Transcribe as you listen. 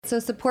so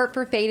support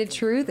for Faded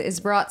Truth is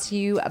brought to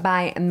you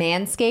by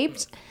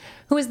Manscaped,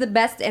 who is the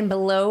best in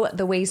below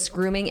the waist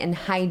grooming and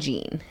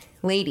hygiene.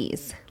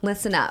 Ladies,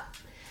 listen up.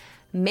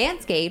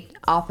 Manscaped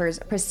offers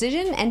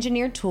precision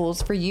engineered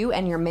tools for you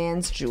and your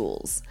man's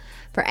jewels.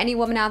 For any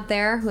woman out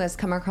there who has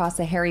come across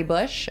a hairy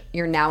bush,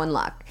 you're now in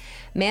luck.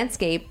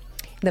 Manscaped,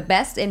 the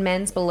best in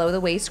men's below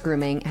the waist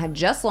grooming, had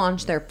just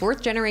launched their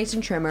 4th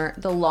generation trimmer,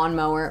 the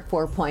Lawnmower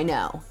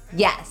 4.0.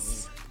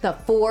 Yes, the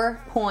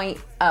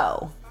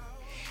 4.0.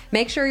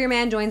 Make sure your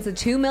man joins the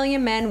 2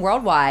 million men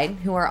worldwide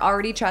who are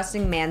already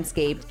trusting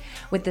Manscaped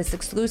with this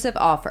exclusive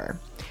offer.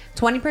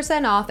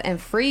 20% off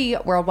and free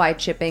worldwide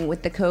shipping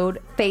with the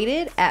code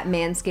FADED at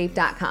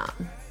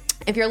manscaped.com.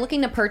 If you're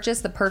looking to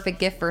purchase the perfect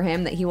gift for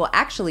him that he will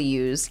actually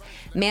use,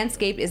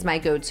 Manscaped is my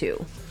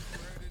go-to.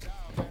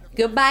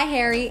 Goodbye,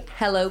 hairy.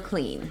 Hello,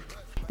 clean.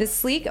 This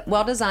sleek,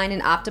 well-designed,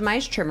 and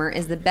optimized trimmer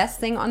is the best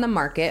thing on the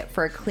market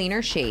for a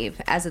cleaner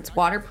shave, as it's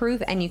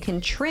waterproof and you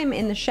can trim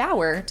in the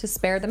shower to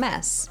spare the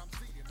mess.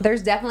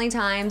 There's definitely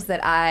times that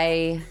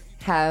I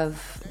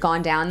have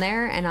gone down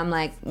there and I'm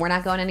like, we're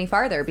not going any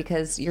farther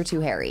because you're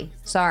too hairy.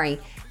 Sorry.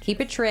 Keep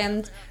it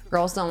trimmed.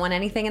 Girls don't want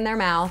anything in their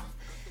mouth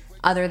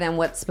other than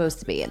what's supposed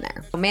to be in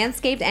there.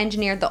 Manscaped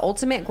engineered the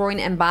ultimate groin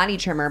and body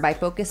trimmer by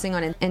focusing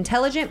on an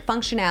intelligent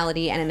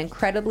functionality and an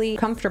incredibly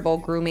comfortable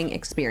grooming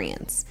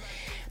experience.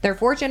 Their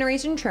 4th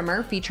generation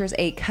trimmer features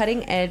a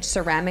cutting-edge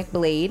ceramic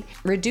blade,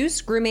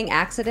 reduced grooming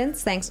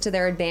accidents thanks to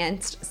their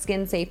advanced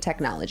skin-safe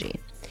technology.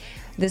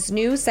 This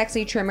new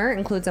sexy trimmer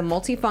includes a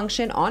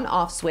multifunction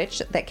on-off switch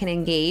that can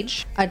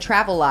engage a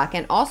travel lock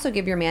and also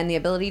give your man the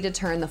ability to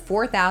turn the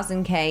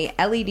 4000K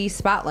LED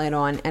spotlight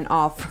on and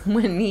off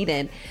when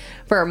needed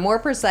for a more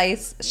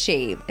precise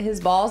shave. His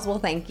balls will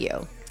thank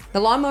you. The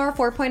Lawnmower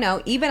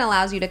 4.0 even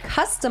allows you to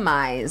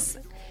customize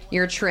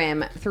your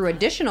trim through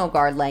additional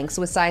guard lengths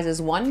with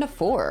sizes 1 to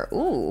 4.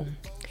 Ooh.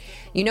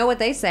 You know what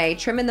they say,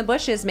 trimming the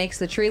bushes makes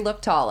the tree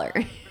look taller.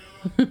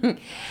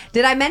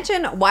 Did I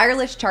mention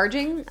wireless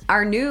charging?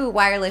 Our new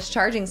wireless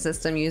charging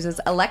system uses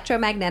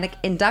electromagnetic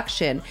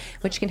induction,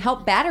 which can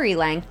help battery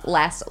length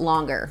last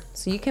longer,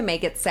 so you can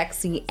make it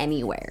sexy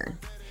anywhere.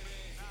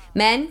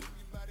 Men,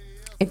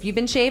 if you've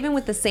been shaving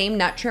with the same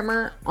nut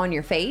trimmer on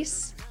your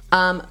face,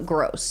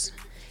 gross.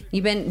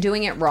 You've been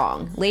doing it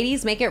wrong.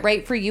 Ladies, make it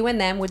right for you and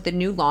them with the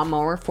new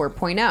Lawnmower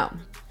 4.0.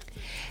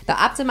 The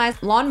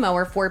optimized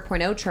Lawnmower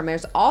 4.0 trimmer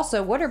is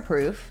also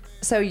waterproof,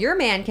 so your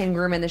man can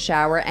groom in the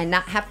shower and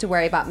not have to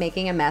worry about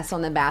making a mess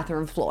on the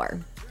bathroom floor.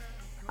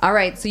 All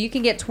right, so you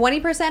can get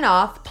 20%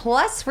 off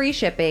plus free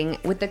shipping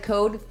with the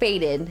code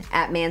FADED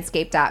at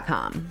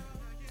manscaped.com.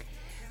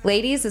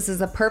 Ladies, this is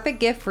a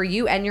perfect gift for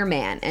you and your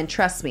man, and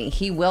trust me,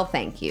 he will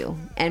thank you.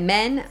 And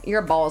men,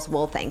 your balls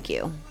will thank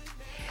you.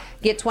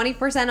 Get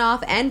 20%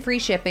 off and free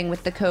shipping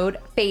with the code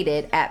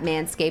FADED at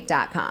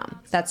manscaped.com.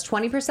 That's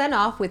 20%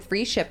 off with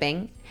free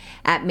shipping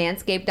at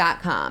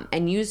manscaped.com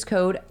and use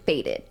code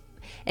FADED.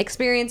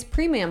 Experience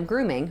premium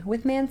grooming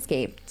with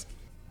Manscaped.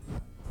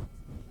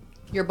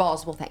 Your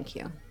balls will thank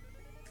you.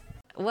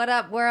 What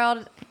up,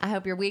 world? I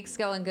hope your week's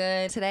going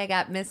good. Today I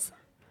got Miss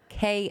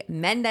K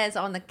Mendez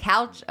on the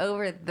couch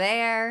over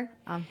there.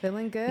 I'm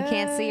feeling good. You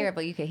can't see her,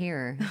 but you can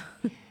hear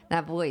her.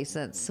 That voice,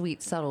 that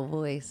sweet, subtle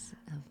voice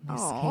of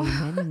Miss K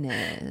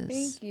Mendez.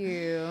 Thank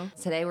you.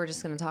 Today we're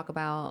just going to talk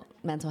about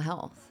mental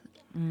health.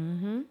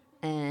 Mm-hmm.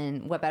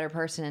 And what better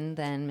person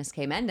than Miss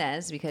K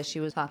Mendez, because she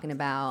was talking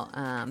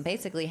about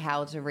basically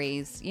how to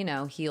raise,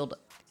 healed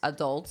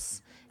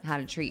adults, how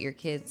to treat your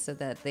kids so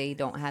that they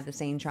don't have the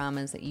same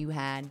traumas that you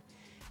had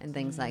and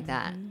things like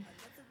that.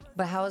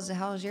 But how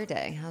was your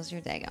day? How's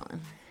your day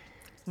going?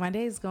 My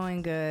day's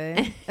going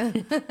good.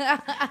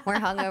 We're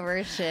hungover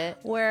as shit.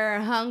 We're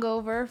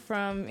hungover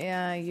from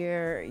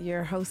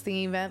your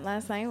hosting event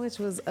last night, which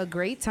was a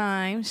great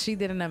time. She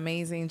did an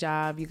amazing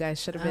job. You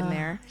guys should have been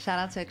there. Shout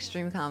out to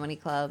Extreme Comedy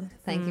Club.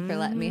 Thank you for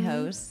letting me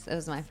host. It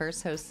was my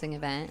first hosting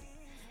event.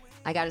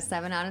 I got a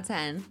 7 out of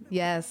 10.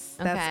 Yes.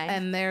 Okay.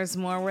 And there's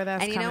more where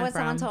that's coming from. And you know what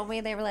someone told me?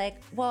 They were like,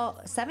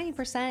 well,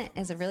 70%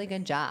 is a really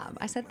good job.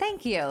 I said,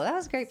 thank you. That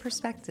was great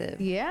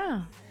perspective.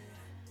 Yeah.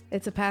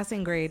 It's a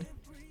passing grade.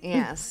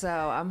 Yeah, so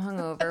I'm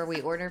hungover. We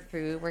ordered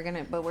food.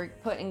 We're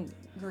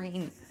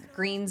putting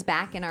greens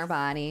back in our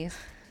bodies.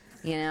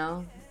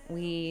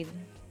 Weed,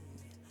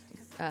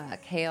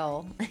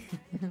 kale,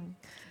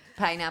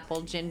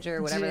 pineapple,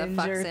 ginger, whatever the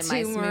fuck's in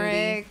my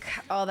smoothie.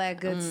 All that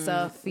good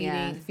stuff.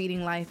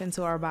 Feeding life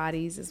into our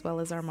bodies as well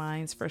as our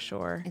minds, for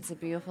sure. It's a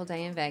beautiful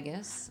day in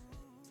Vegas.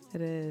 It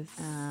is.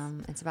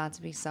 It's about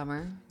to be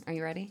summer. Are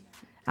you ready?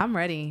 I'm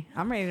ready.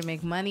 I'm ready to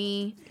make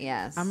money.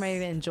 Yes. I'm ready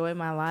to enjoy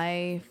my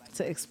life,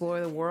 to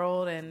explore the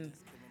world, and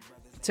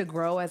to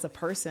grow as a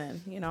person.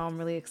 I'm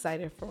really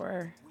excited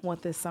for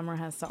what this summer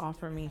has to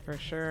offer me, for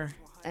sure.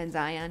 And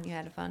Zion, you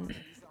had fun?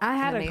 I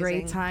had a amazing.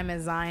 great time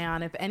at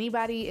Zion. If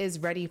anybody is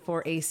ready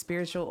for a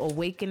spiritual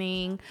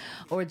awakening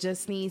or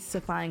just needs to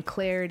find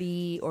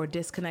clarity or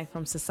disconnect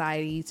from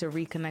society to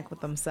reconnect with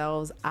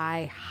themselves,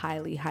 I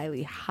highly,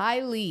 highly,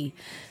 highly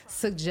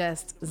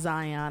suggest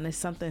Zion. There's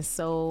something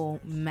so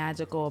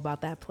magical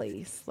about that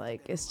place.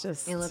 Like, it's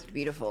just, It looked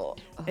beautiful.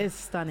 it's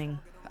stunning.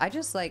 I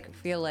just like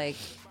feel like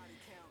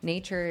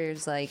nature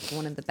is like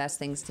one of the best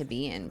things to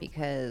be in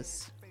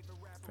because,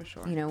 For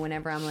sure. you know,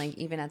 whenever I'm like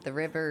even at the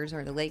rivers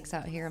or the lakes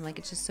out here, I'm like,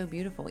 it's just so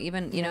beautiful.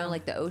 Even, you know,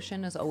 like the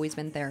ocean has always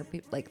been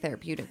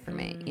therapeutic for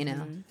me, you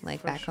know,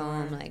 like back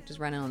home, like just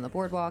running on the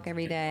boardwalk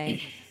every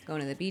day, going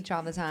to the beach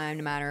all the time,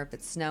 no matter if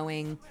it's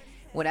snowing,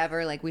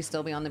 whatever, like we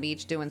still be on the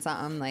beach doing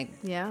something like,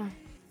 Yeah.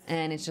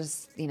 and it's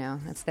just, you know,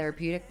 it's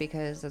therapeutic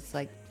because it's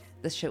like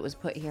this shit was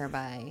put here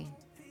by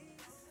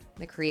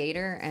the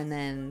creator, and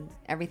then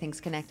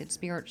everything's connected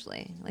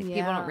spiritually. Like people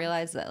Yeah. don't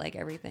realize that, like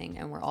everything,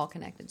 and we're all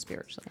connected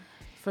spiritually.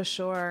 For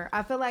sure.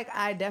 I feel like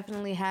I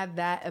definitely had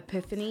that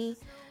epiphany,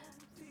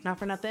 not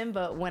for nothing,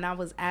 but when I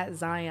was at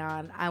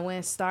Zion, I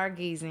went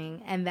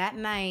stargazing. And that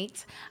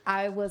night,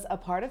 I was a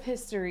part of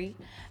history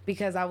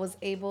because I was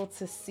able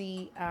to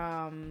see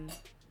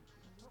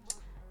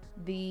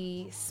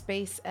the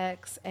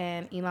SpaceX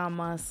and Elon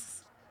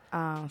Musk's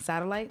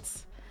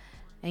satellites.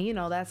 And, you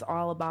know, that's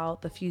all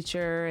about the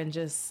future and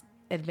just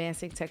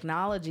advancing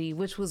technology,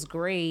 which was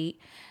great.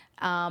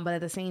 But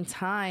at the same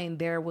time,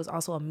 there was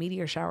also a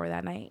meteor shower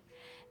that night.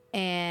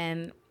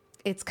 And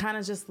it's kind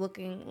of just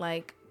looking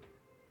like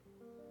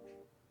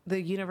the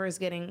universe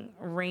getting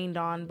rained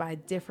on by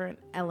different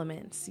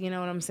elements. You know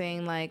what I'm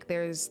saying? Like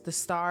there's the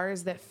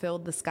stars that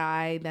filled the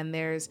sky. Then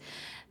there's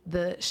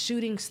the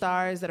shooting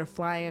stars that are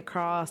flying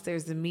across.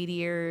 There's the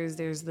meteors.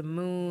 There's the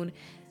moon,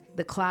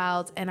 the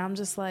clouds. And I'm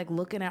just like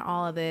looking at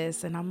all of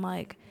this. And I'm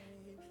like,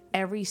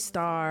 every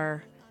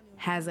star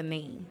has a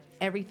name.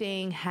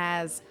 Everything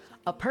has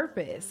a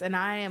purpose, and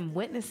I am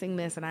witnessing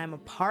this, and I am a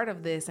part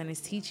of this, and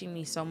it's teaching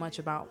me so much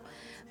about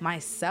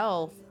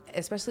myself,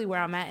 especially where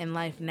I'm at in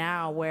life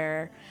now,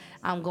 where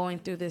I'm going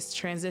through this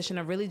transition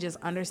of really just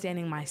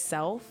understanding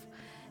myself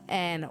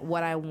and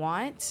what I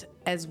want,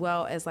 as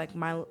well as like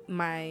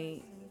my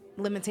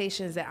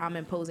limitations that I'm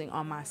imposing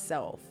on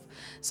myself.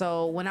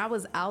 So when I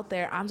was out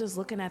there, I'm just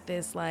looking at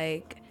this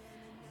like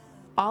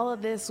all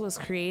of this was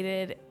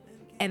created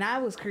and I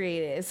was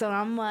created. So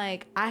I'm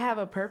like, I have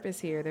a purpose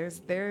here.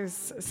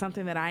 There's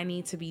something that I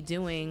need to be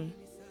doing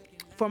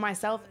for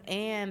myself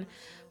and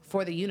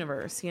for the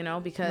universe, you know,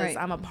 because Right.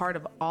 I'm a part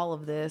of all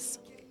of this.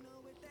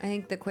 I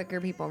think the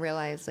quicker people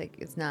realize, like,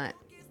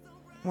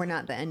 we're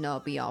not the end all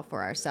be all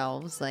for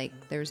ourselves. Like,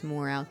 there's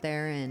more out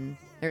there, and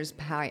there's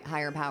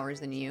higher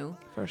powers than you.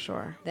 For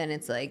sure. Then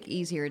it's like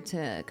easier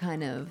to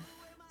kind of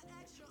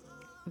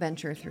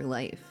venture through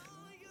life.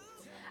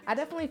 I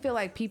definitely feel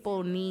like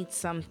people need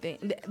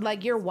something,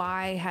 like your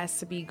why has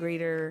to be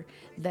greater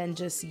than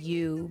just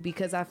you,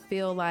 because I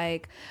feel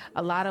like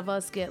a lot of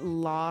us get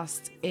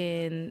lost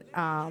in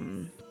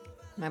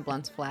My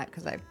blunt's flat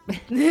because I.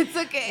 it's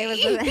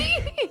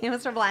okay. It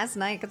was from last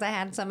night because I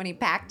had so many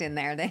packed in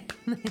there.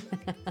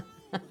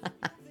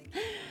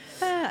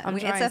 I'm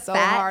it's trying a so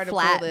fat, hard to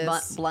flat pull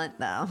this. blunt,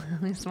 though.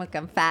 We smoke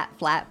them fat,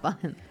 flat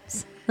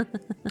buns.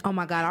 Oh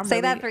my God, I'm Say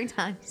really that 3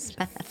 times.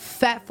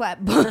 fat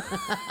flat blunt.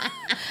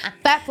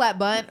 Fat flat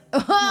blunt.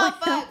 Oh,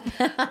 fuck.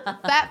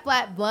 Fat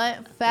flat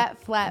blunt.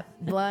 Fat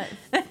flat blunt.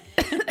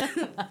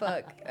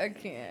 Fuck, I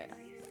can't.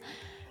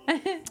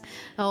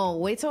 Oh,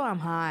 wait till I'm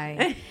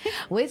high.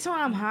 Wait till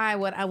I'm high.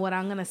 What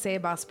I'm gonna say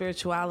about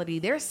spirituality?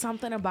 There's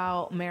something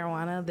about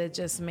marijuana that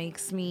just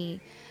makes me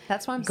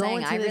That's what I'm go saying.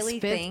 into I this really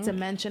fifth think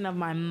dimension of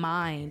my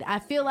mind. I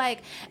feel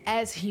like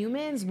as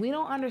humans, we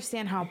don't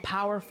understand how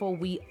powerful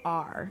we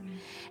are,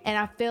 and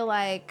I feel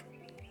like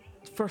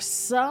for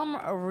some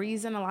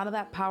reason, a lot of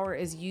that power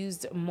is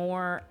used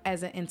more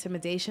as an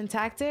intimidation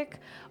tactic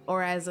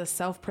or as a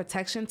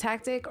self-protection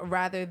tactic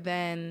rather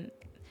than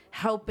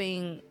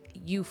helping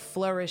you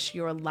flourish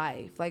your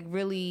life. Like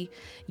really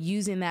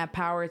using that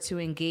power to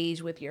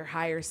engage with your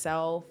higher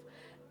self,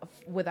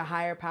 with a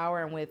higher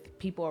power and with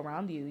people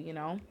around you, you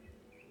know?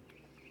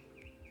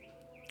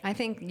 I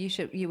think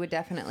you would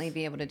definitely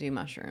be able to do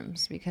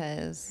mushrooms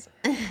because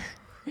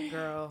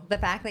Girl. the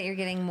fact that you're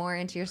getting more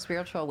into your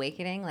spiritual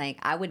awakening, like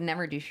I would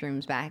never do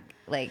shrooms back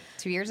like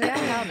 2 years ago.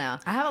 Hell no.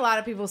 I have a lot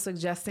of people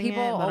suggesting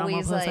People it, but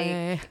always, I'm almost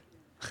like-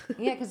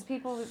 Yeah, because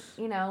people,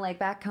 you know, like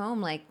back home,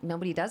 like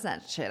nobody does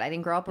that shit. I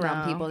didn't grow up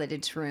around No. people that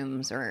did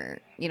shrooms or,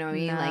 you know what I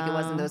mean? Like it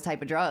wasn't No. those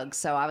type of drugs.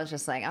 So I was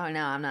just like, oh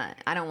no,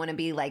 I don't want to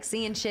be like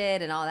seeing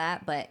shit and all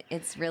that. But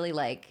it's really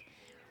like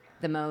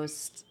the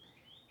most,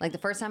 like the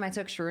first time I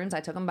took shrooms,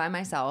 I took them by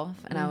myself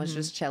and I was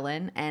just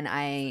chilling and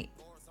I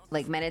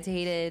like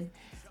meditated.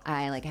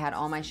 I like had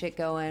all my shit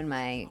going,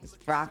 my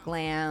rock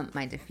lamp,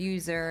 my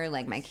diffuser,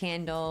 like my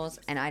candles,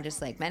 and I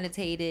just like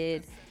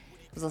meditated.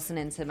 Was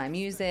listening to my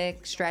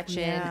music, stretching,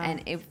 Yeah.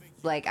 and it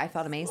like I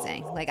felt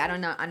amazing. Like I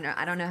don't know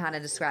how to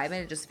describe it.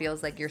 It just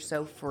feels like you're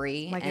so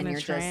free like and in a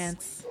you're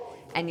trance.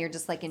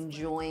 just like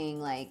enjoying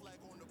like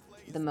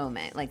the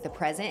moment, like the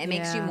present. It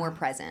makes you Yeah. more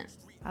present.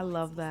 I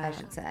love that. I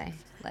should say.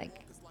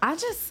 Like, I'm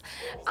just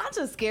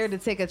scared to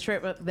take a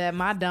trip that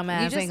my dumb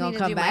ass ain't gonna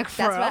come back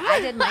from. That's what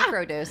I did,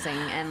 microdosing,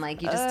 and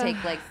like you just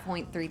take like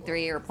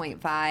 0.33 or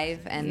 0.5,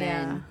 and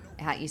then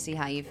you see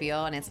how you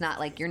feel, and it's not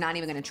like you're not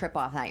even gonna trip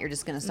off that. You're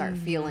just gonna start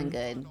feeling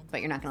good,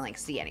 but you're not gonna like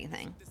see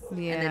anything.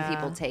 Yeah. And then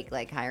people take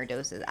like higher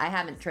doses. I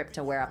haven't tripped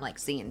to where I'm like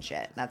seeing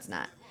shit. That's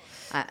not.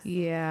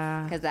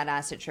 Yeah. Because that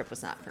acid trip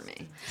was not for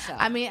me. So.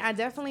 I mean, I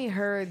definitely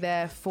heard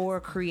that for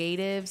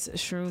creatives,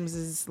 shrooms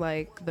is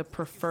like the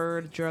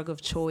preferred drug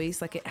of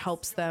choice. Like it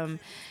helps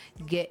them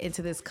get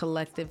into this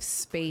collective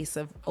space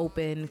of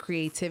open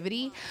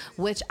creativity,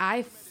 which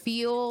I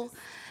feel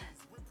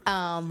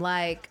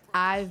like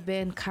I've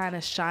been kind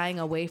of shying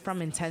away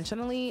from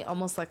intentionally,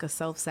 almost like a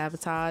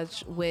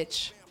self-sabotage,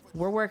 which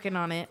we're working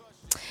on it.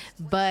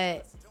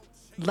 But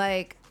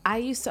like I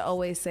used to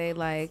always say,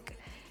 like,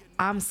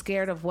 I'm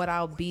scared of what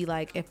I'll be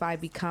like if I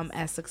become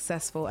as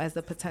successful as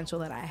the potential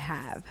that I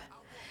have.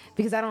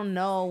 Because I don't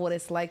know what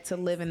it's like to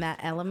live in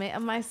that element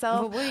of myself.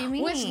 Well, what do you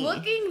mean? Which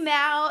looking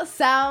now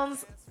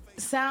sounds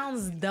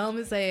dumb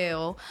as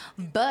hell.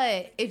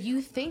 But if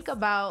you think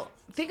about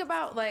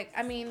like,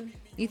 I mean,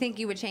 you think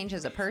you would change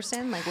as a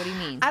person? Like, what do you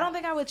mean? I don't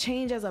think I would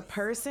change as a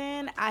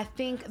person. I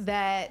think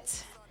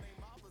that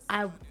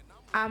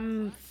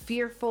I'm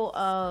fearful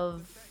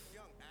of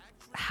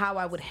how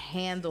I would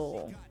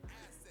handle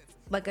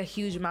like a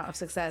huge amount of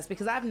success,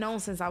 because I've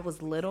known since I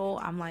was little,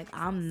 I'm like,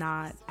 I'm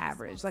not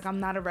average. Like, I'm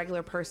not a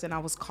regular person. I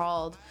was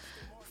called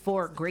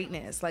for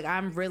greatness. Like,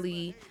 I'm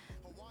really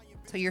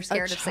so you're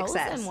scared of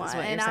success is what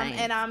you're saying.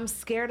 And I'm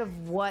scared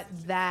of what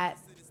that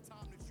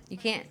you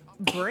can't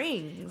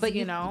brings, but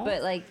you know,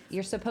 but like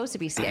you're supposed to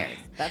be scared.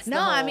 That's no,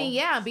 I mean,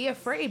 yeah, be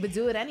afraid, but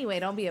do it anyway.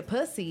 Don't be a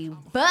pussy.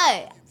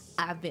 But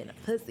I've been a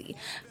pussy.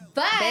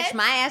 But bitch,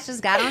 my ass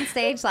just got on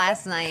stage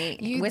last night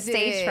with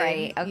stage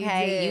fright.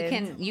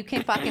 Okay, you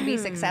can fucking be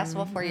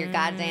successful for your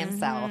goddamn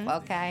self.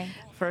 Okay,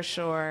 for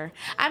sure.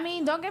 I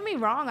mean, don't get me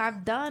wrong.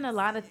 I've done a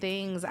lot of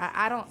things.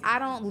 I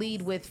don't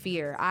lead with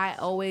fear. I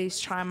always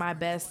try my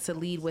best to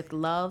lead with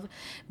love,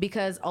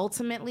 because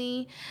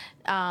ultimately,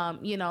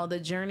 you know, the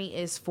journey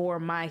is for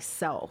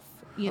myself.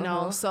 You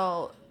know,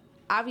 so.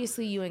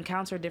 Obviously, you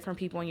encounter different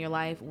people in your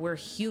life. We're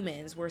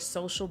humans. We're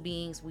social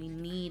beings. We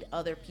need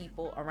other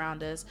people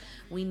around us.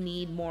 We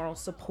need moral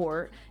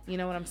support. You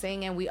know what I'm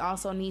saying? And we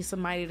also need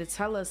somebody to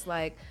tell us,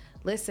 like,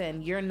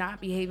 listen, you're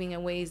not behaving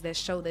in ways that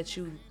show that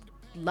you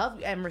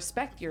love and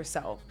respect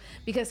yourself.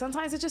 Because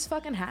sometimes it just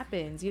fucking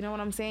happens. You know what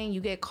I'm saying? You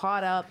get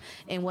caught up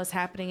in what's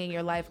happening in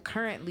your life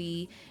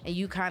currently, and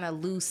you kind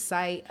of lose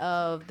sight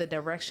of the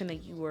direction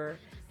that you were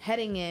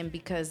heading in,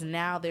 because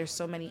now there's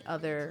so many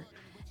other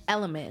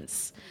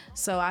elements.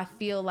 So I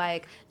feel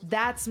like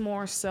that's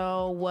more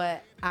so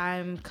what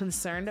I'm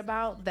concerned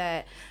about.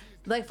 That,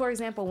 like, for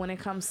example, when it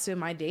comes to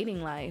my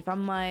dating life,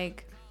 I'm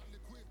like,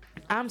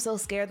 I'm so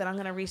scared that I'm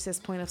going to reach this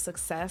point of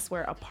success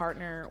where a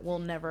partner will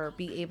never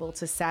be able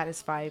to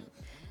satisfy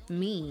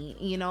me,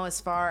 you know,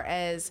 as far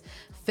as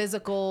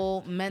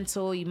physical,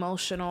 mental,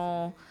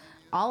 emotional,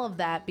 all of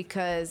that,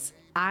 because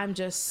I'm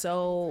just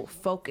so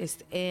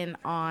focused in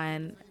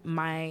on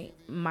my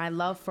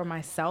love for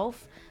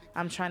myself.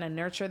 I'm trying to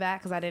nurture that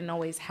because I didn't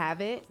always have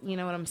it. You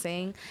know what I'm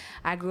saying?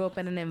 I grew up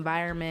in an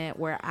environment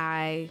where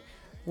I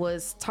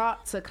was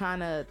taught to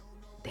kind of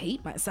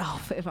hate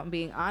myself, if I'm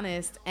being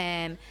honest.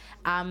 And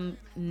I'm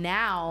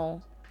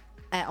now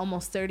at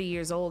almost 30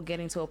 years old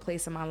getting to a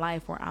place in my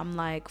life where I'm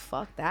like,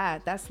 fuck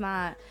that. That's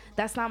not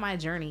my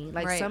journey.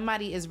 Like,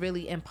 somebody is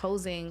really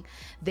imposing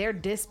their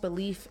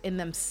disbelief in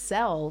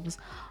themselves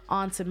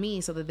onto me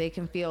so that they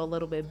can feel a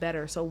little bit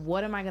better. So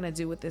what am I going to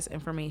do with this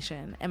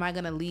information? Am I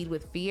going to lead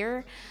with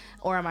fear,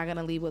 or am I going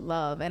to lead with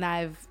love? And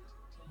I've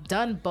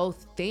done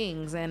both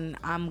things, and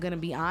I'm going to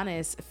be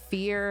honest,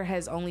 fear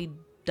has only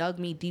dug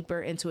me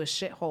deeper into a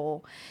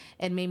shithole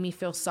and made me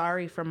feel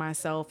sorry for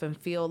myself and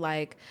feel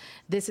like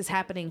this is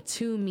happening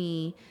to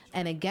me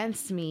and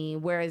against me.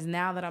 Whereas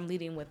now that I'm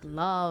leading with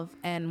love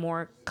and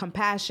more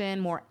compassion,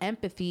 more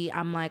empathy,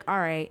 I'm like, all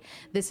right,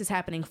 this is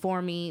happening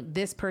for me.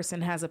 This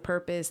person has a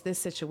purpose. This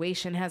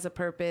situation has a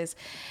purpose.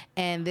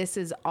 And this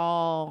is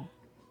all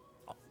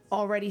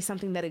already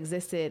something that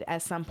existed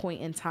at some point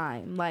in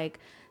time. Like,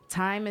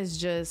 time is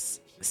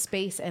just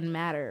space and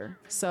matter.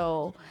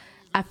 So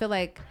I feel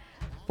like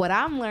what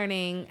I'm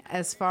learning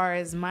as far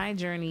as my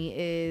journey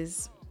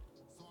is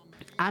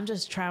I'm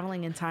just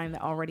traveling in time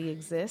that already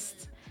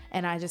exists,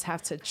 and I just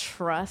have to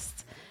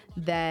trust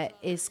that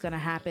it's going to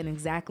happen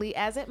exactly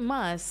as it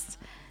must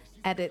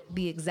at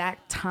the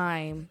exact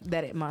time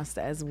that it must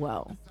as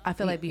well. I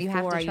feel like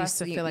before I used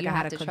to feel like I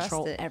had to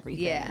control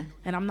everything. Yeah.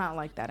 And I'm not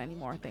like that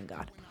anymore, thank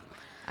God.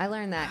 I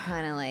learned that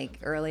kind of like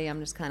early. I'm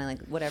just kind of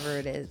like, whatever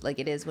it is, like,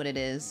 it is what it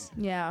is.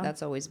 Yeah.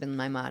 That's always been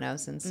my motto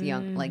since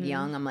young.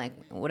 I'm like,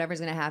 whatever's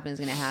going to happen is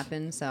going to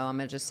happen. So I'm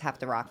going to just have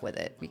to rock with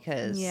it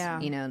because,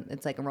 you know,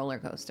 it's like a roller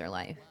coaster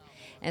life.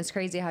 And it's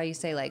crazy how you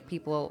say, like,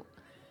 people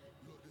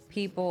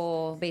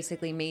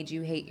basically made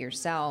you hate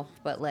yourself.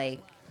 But, like,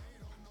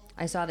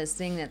 I saw this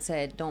thing that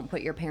said, don't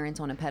put your parents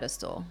on a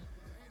pedestal.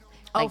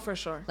 Oh, for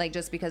sure. Like,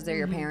 just because they're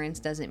your parents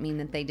doesn't mean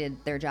that they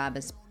did their job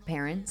as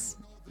parents.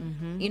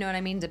 You know what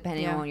I mean?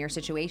 Depending on your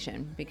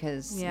situation,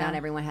 because not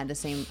everyone had the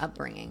same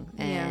upbringing,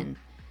 and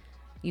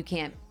you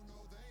can't.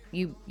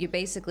 You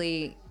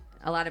basically,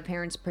 a lot of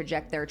parents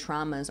project their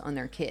traumas on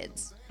their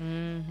kids,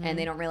 and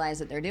they don't realize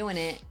that they're doing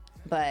it,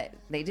 but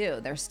they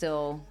do. They're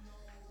still,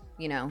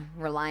 you know,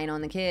 relying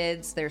on the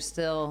kids. They're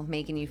still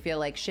making you feel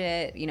like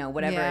shit. You know,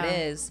 whatever it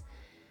is.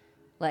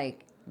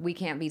 Like, we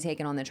can't be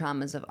taking on the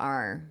traumas of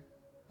our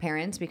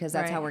parents, because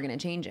that's how we're going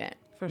to change it.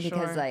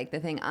 Because like, the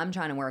thing I'm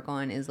trying to work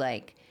on is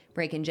like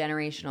breaking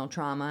generational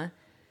trauma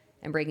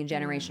and breaking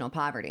generational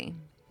poverty.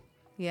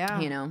 Yeah.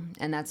 You know,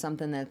 and that's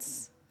something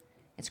that's,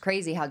 it's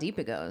crazy how deep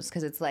it goes.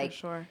 Because it's like,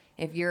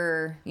 if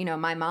you're, you know,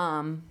 my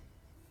mom's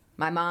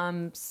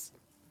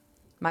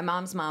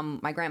mom,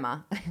 my grandma,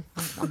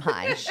 I'm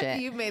high as shit.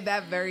 You made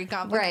that very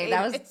complicated.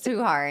 Right, that was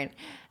too hard.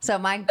 So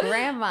my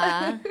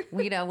grandma,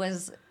 you know,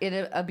 was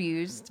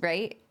abused,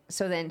 right?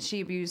 So then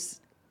she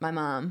abused my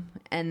mom,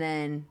 and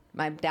then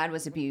my dad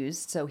was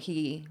abused, so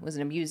he was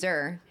an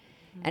abuser.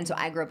 And so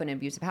I grew up in an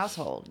abusive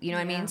household. You know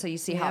what I mean? So you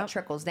see how it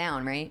trickles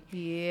down, right?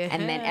 Yeah.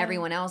 And then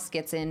everyone else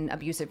gets in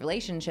abusive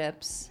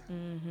relationships,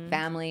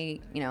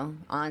 family, you know,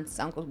 aunts,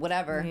 uncles,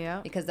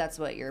 whatever, because that's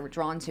what you're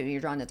drawn to.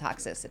 You're drawn to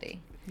toxicity.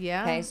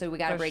 Yeah. Okay, so we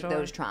got to break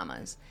those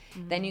traumas.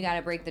 Then you got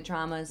to break the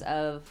traumas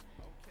of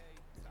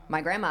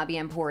my grandma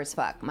being poor as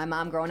fuck, my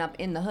mom growing up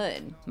in the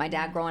hood, my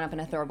dad growing up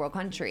in a third world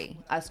country,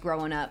 us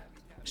growing up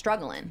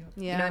struggling.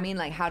 You know what I mean?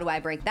 Like, how do I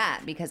break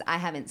that? Because I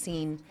haven't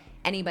seen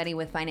anybody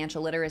with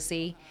financial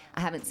literacy.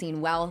 I haven't seen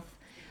wealth.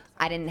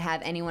 I didn't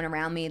have anyone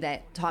around me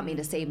that taught me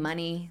to save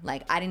money.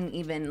 Like, I didn't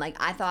even, like,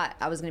 I thought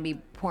I was going to be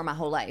poor my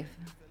whole life,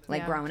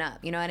 like growing up.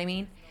 You know what I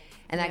mean?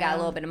 And I got a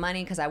little bit of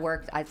money because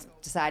I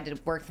decided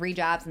to work 3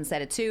 jobs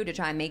instead of 2 to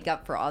try and make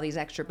up for all these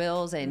extra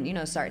bills and, you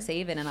know, start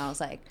saving. And I was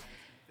like,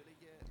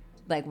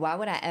 why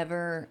would I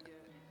ever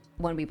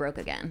want to be broke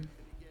again?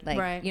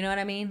 Like, you know what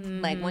I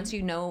mean? Like, once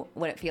you know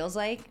what it feels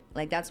like,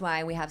 that's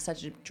why we have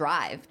such a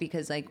drive,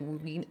 because like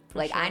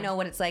I know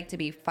what it's like to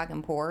be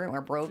fucking poor or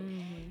broke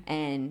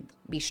and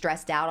be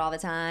stressed out all the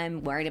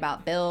time, worried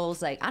about bills.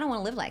 Like, I don't want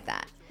to live like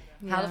that.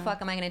 Yeah. How the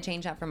fuck am I going to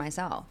change that for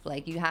myself?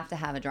 Like, you have to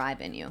have a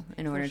drive in you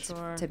in order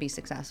to be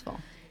successful.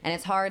 And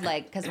it's hard,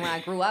 like, because when I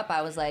grew up,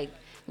 I was like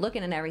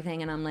looking at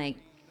everything and I'm like,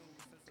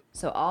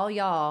 so all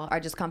y'all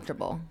are just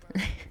comfortable.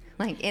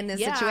 Like, in this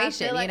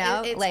situation, like, you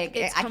know,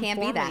 it's I can't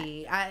be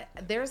that.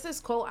 There's this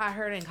quote I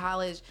heard in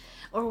college,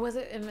 or was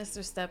it in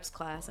Mr. Stepp's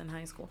class in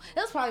high school? It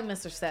was probably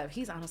Mr. Stepp.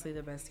 He's honestly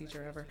the best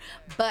teacher ever.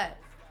 But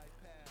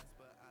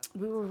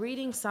we were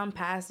reading some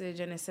passage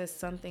and it says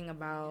something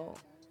about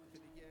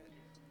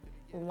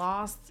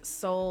lost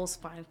souls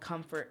find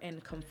comfort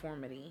in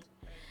conformity.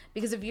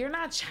 Because if you're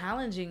not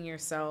challenging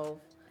yourself,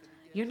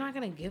 you're not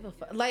going to give a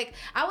fuck. Like,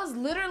 I was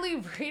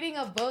literally reading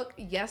a book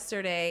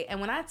yesterday,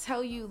 and when I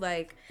tell you,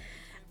 like,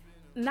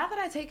 not that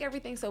I take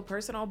everything so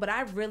personal, but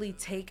I really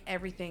take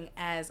everything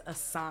as a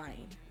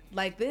sign.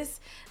 Like, this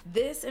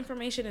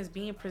information is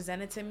being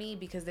presented to me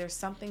because there's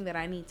something that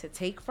I need to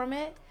take from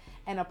it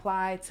and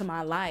apply to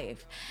my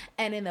life.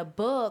 And in the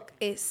book,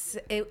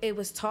 it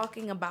was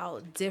talking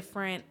about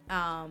different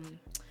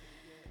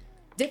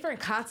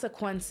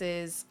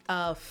consequences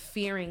of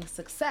fearing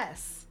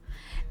success.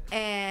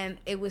 And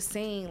it was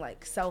saying,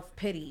 like,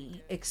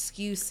 self-pity,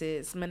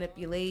 excuses,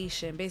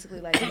 manipulation,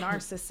 basically like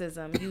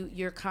narcissism.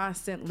 You're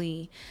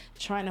constantly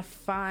trying to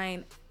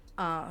find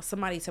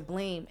somebody to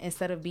blame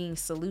instead of being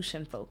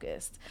solution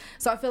focused.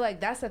 So I feel like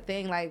that's the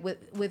thing. Like,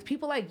 with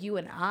people like you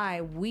and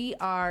I, we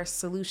are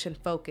solution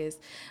focused.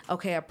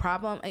 Okay, a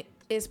problem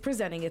is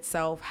presenting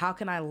itself. How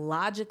can I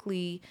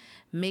logically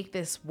make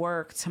this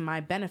work to my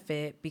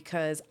benefit?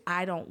 Because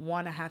I don't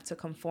want to have to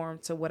conform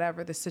to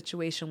whatever the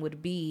situation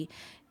would be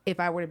if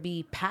I were to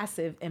be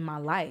passive in my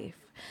life.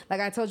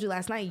 Like I told you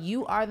last night,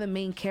 you are the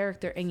main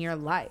character in your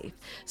life.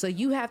 So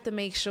you have to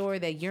make sure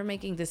that you're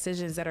making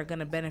decisions that are going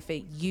to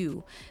benefit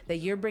you, that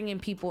you're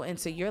bringing people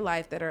into your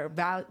life that are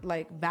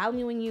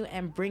valuing you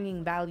and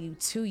bringing value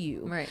to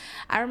you. Right.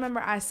 I remember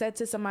I said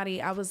to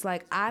somebody, I was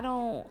like, I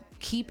don't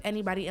keep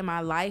anybody in my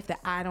life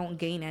that I don't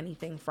gain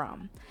anything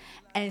from.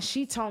 And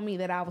she told me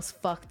that I was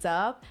fucked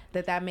up,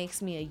 that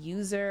makes me a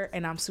user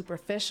and I'm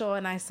superficial.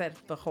 And I said,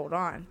 but hold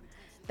on.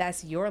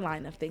 That's your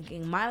line of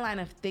thinking. My line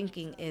of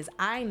thinking is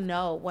I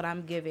know what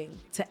I'm giving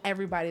to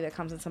everybody that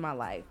comes into my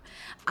life.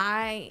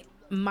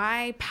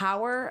 My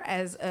power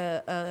as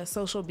a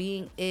social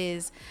being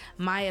is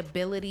my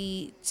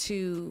ability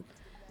to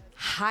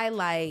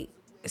highlight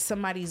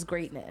somebody's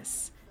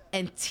greatness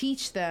and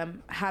teach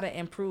them how to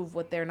improve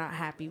what they're not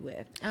happy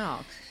with.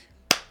 Oh,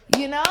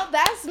 you know,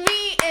 that's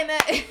me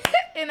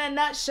in a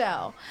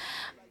nutshell.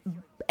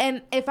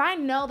 And if I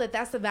know that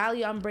that's the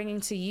value I'm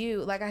bringing to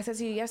you, like I said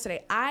to you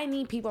yesterday, I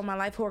need people in my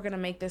life who are going to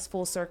make this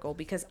full circle,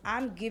 because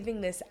I'm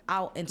giving this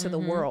out into the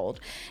world,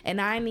 and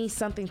I need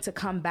something to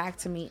come back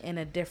to me in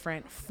a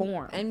different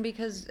form. And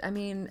because, I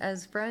mean,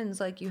 as friends,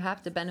 like, you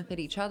have to benefit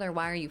each other.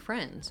 Why are you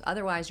friends?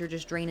 Otherwise, you're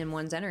just draining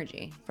one's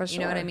energy. For You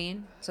know what I sure.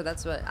 mean? So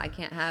that's what, I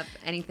can't have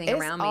anything It's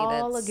around me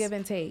all that's... a give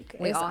and take.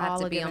 We It's all have all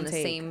to a be give on and the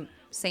take.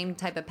 same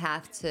type of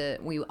path to...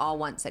 We all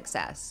want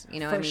success. You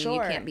know what I For mean?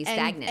 sure. You can't be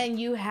stagnant. And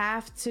you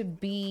have to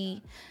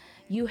be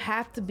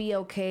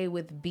okay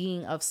with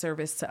being of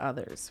service to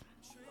others.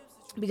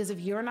 Because if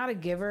you're not a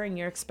giver and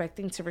you're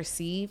expecting to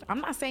receive, I'm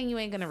not saying you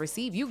ain't gonna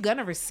receive. You're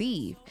gonna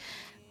receive,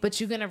 but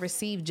you're gonna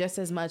receive just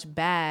as much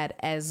bad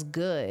as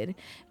good,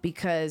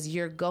 because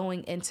you're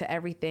going into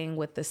everything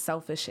with the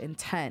selfish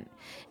intent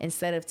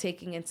instead of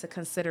taking into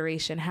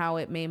consideration how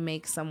it may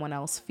make someone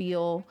else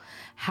feel,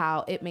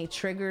 how it may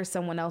trigger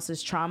someone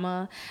else's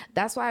trauma.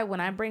 That's why when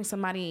I bring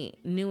somebody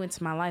new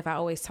into my life, I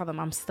always tell them,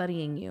 I'm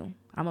studying you.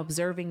 I'm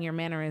observing your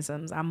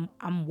mannerisms.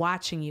 I'm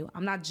watching you.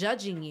 I'm not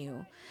judging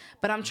you,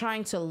 but I'm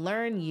trying to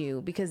learn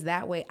you, because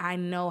that way I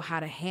know how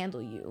to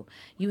handle you.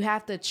 You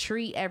have to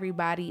treat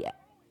everybody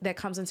that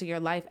comes into your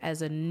life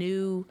as a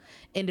new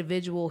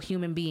individual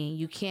human being.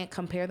 You can't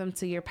compare them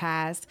to your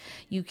past.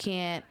 You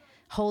can't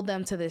hold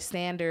them to the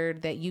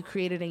standard that you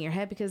created in your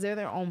head, because they're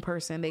their own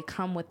person. They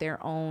come with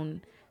their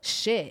own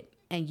shit.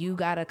 And you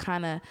got to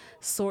kind of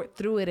sort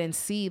through it and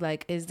see,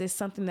 like, is this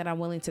something that I'm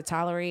willing to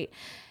tolerate?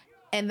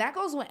 And that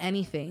goes with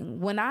anything.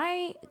 When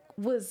I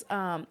was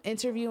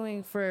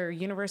interviewing for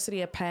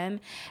University of Penn,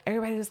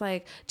 everybody was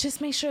like, just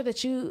make sure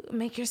that you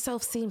make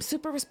yourself seem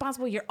super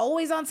responsible. You're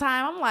always on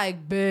time. I'm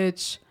like,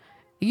 bitch,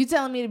 you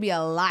telling me to be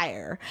a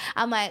liar?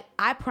 I'm like,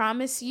 I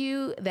promise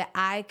you that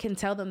I can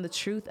tell them the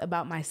truth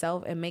about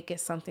myself and make it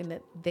something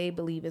that they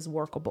believe is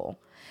workable,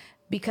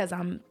 because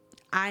I'm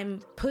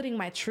putting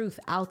my truth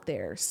out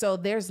there.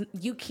 So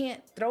you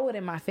can't throw it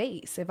in my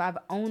face if I've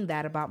owned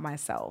that about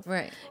myself.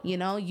 Right. You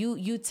know,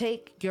 you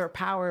take your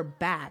power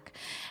back.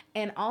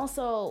 And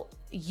also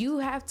you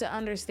have to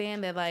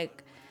understand that,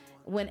 like,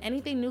 when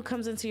anything new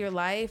comes into your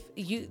life,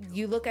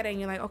 you look at it and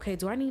you're like, okay,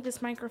 do I need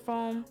this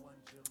microphone?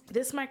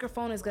 This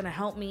microphone is going to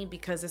help me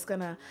because it's going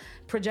to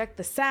project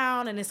the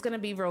sound and it's going to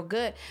be real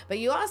good. But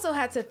you also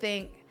have to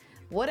think,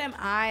 what am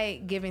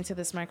I giving to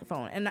this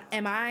microphone? And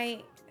am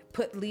I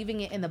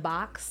leaving it in the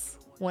box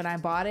when I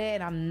bought it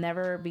and I'm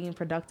never being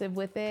productive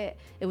with it?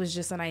 It was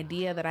just an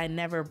idea that I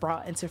never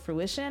brought into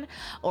fruition.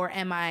 Or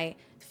am I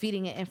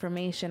feeding it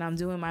information? I'm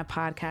doing my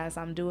podcast,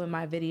 I'm doing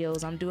my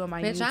videos, I'm doing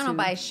my Bitch, YouTube. I don't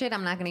buy shit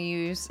I'm not going to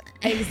use.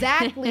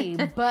 Exactly.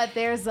 But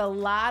there's a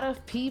lot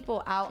of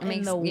people out in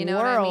the you know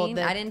what I world mean?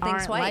 that I didn't think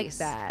aren't twice. like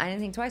that. I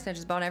didn't think twice. I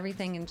just bought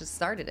everything and just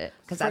started it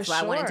because For that's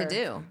what I wanted to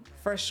sure. do.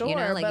 For sure. You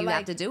know, like, but you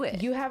have to do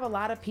it. You have a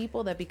lot of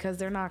people that, because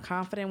they're not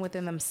confident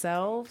within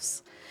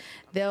themselves,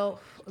 they'll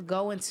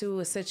go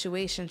into a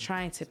situation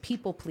trying to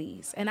people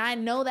please. And I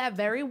know that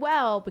very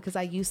well, because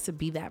I used to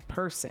be that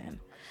person.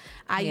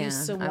 I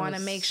used to want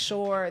to make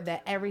sure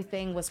that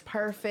everything was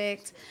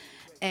perfect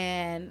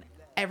and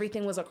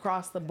everything was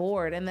across the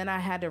board. And then I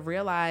had to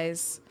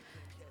realize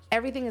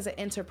everything is an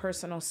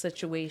interpersonal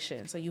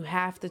situation. So you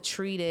have to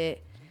treat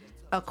it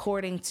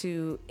according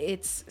to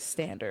its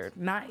standard,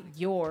 not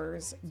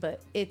yours,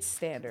 but its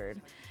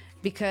standard,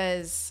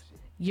 because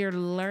you're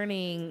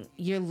learning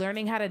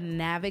how to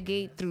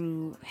navigate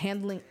through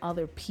handling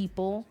other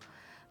people,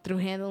 through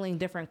handling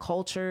different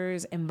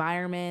cultures,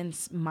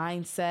 environments,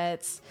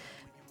 mindsets,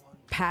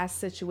 past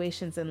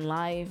situations in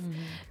life.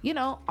 You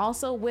know,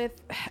 also with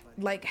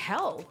like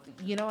health,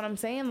 you know what I'm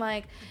saying?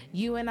 Like,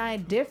 you and I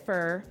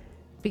differ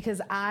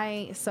because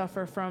I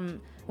suffer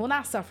from, well,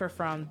 not suffer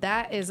from,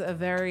 that is a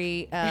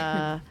very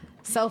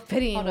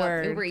self-pitying Hold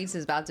word. up, Uber Eats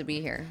is about to be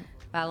here.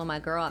 Follow my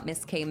girl at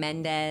Miss K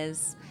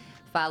Mendez.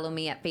 Follow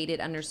me at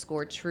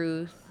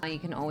faded_truth. You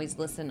can always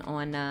listen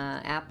on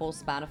Apple,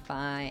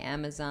 Spotify,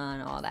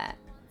 Amazon, all that.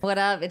 What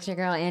up? It's your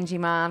girl Angie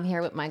Mom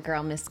here with my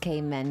girl Miss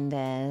K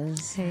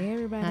Mendez. Hey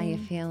everybody. How you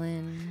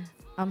feeling?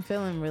 I'm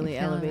feeling really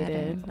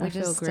elevated. I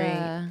feel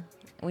great.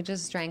 We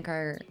just drank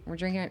we're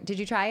drinking. Did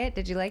you try it?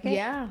 Did you like it?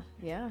 Yeah.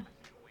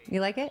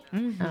 You like it?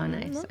 Mm-hmm. Oh,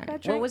 nice. Look, All right. I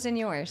drank- What was in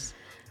yours?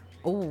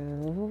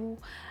 Oh,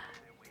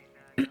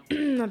 I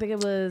think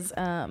it was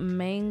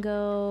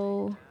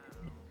mango,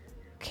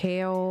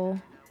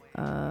 kale,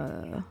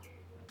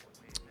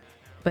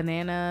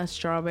 banana,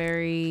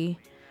 strawberry,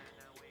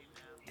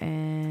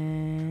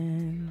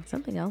 and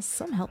something else,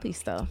 some healthy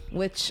stuff,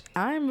 which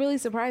I'm really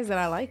surprised that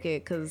I like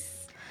it,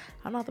 because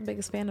I'm not the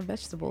biggest fan of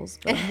vegetables,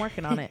 but I'm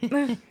working on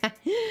it.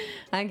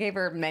 I gave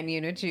her a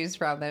menu to choose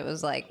from. It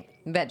was like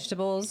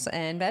vegetables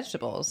and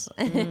vegetables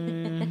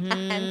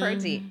and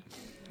protein,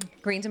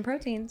 greens and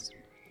proteins.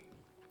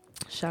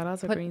 Shout out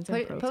to greens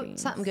and proteins. Put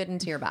something good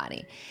into your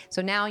body.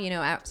 So now, you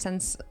know,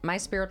 since my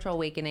spiritual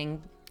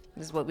awakening,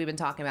 this is what we've been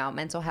talking about,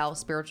 mental health,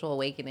 spiritual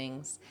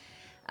awakenings.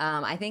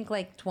 I think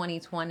like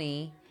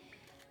 2020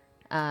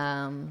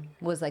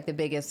 was like the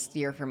biggest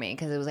year for me,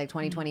 because it was like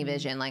 2020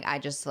 vision. Like, I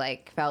just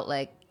like felt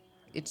like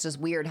it's just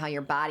weird how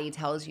your body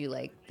tells you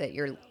like that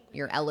you're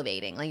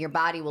elevating. Like your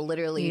body will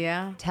literally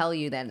tell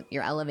you that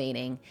you're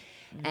elevating,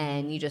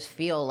 and you just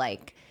feel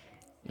like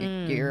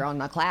you're on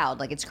the cloud.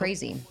 Like it's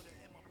crazy.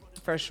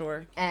 For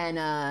sure.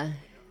 And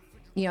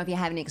you know, if you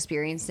haven't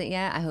experienced it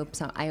yet, I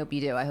hope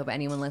you do. I hope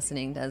anyone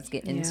listening does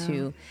get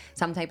into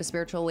some type of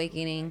spiritual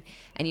awakening.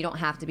 And you don't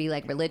have to be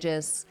like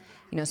religious.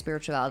 You know,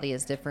 spirituality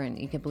is different.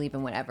 You can believe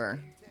in whatever.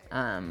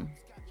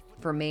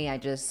 For me,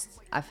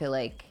 I feel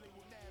like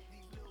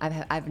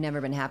I've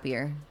never been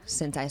happier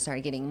since I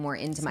started getting more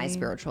into my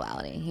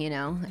spirituality, you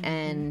know,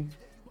 and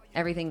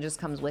everything just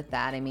comes with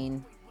that. I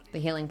mean, the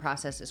healing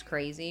process is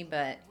crazy,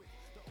 but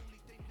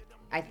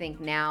I think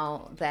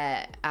now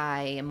that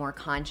I am more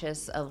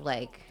conscious of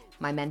like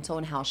my mental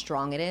and how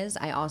strong it is,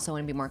 I also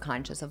want to be more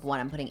conscious of what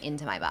I'm putting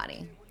into my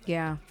body.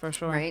 Yeah, for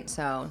sure. Right.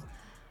 So,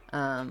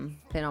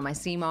 been on my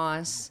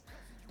CMOS,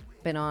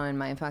 been on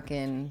my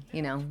fucking,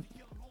 you know,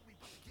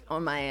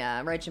 on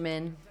my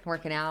regimen,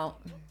 working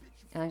out,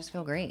 and I just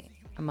feel great.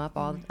 I'm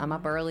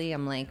up early.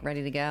 I'm like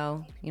ready to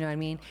go. You know what I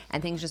mean?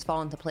 And things just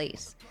fall into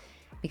place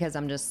because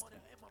I'm just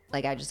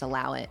like, I just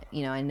allow it.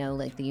 You know, I know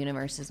like the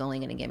universe is only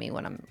going to give me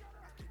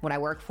what I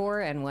work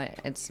for and what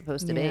it's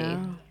supposed to be.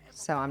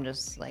 So I'm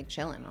just like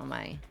chilling on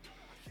my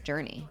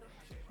journey.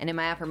 And in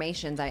my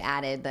affirmations, I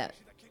added that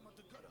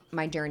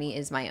my journey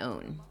is my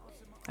own.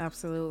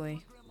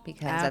 Absolutely.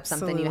 Because that's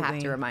something you have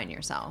to remind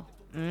yourself.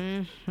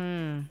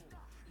 Mm-hmm.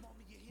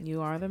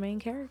 You are the main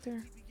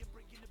character.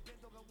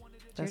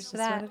 Cheers to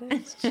that. What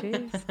it is.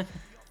 Cheers.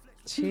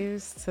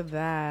 Cheers to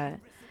that.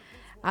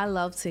 I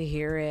love to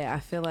hear it. I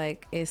feel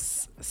like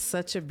it's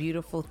such a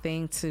beautiful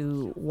thing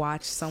to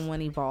watch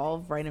someone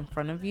evolve right in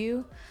front of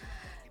you.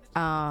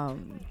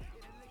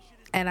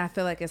 And I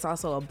feel like it's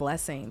also a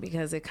blessing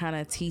because it kind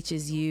of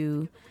teaches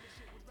you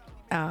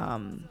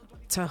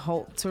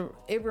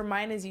it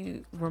reminds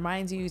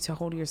you to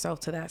hold yourself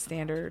to that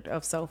standard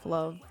of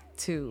self-love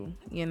too.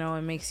 You know,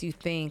 it makes you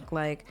think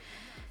like,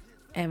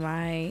 am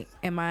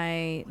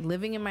I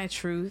living in my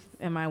truth?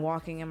 Am I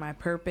walking in my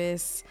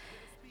purpose?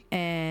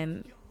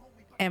 And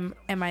am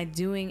I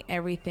doing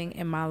everything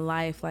in my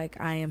life like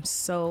I am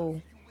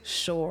so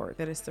sure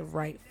that it's the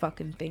right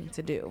fucking thing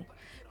to do?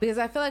 Because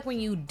I feel like when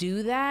you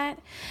do that,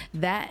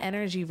 that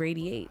energy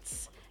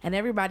radiates and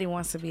everybody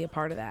wants to be a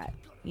part of that,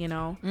 you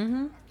know?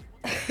 Mm-hmm.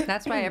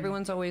 That's why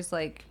everyone's always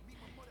like,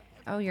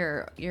 oh,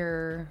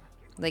 your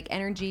like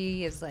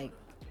energy is like,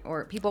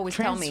 or people always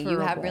tell me you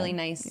have really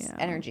nice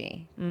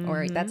energy,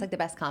 or that's like the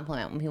best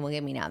compliment when people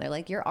give me now. They're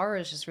like, your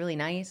aura is just really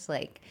nice.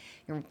 Like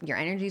your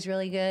energy is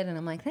really good. And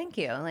I'm like, thank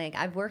you. Like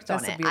I've worked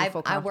on it.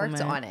 I worked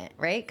on it.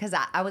 Right. Cause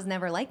I was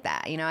never like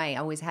that. You know, I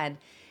always had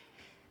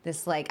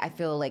this, like, I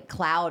feel like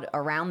cloud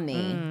around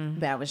me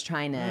that I was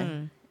trying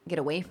to get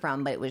away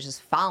from, but it was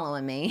just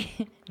following me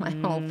my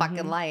whole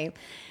fucking life.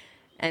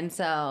 And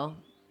so,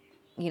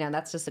 you know,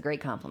 that's just a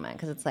great compliment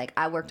because it's like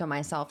I worked on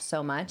myself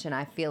so much and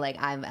I feel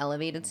like I've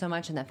elevated so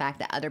much. And the fact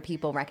that other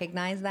people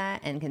recognize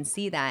that and can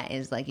see that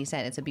is, like you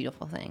said, it's a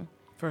beautiful thing.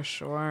 For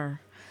sure.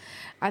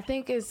 I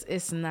think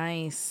it's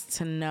nice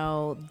to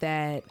know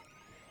that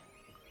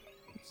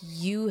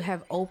you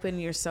have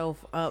opened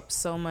yourself up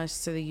so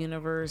much to the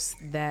universe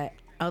that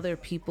other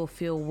people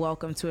feel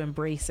welcome to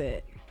embrace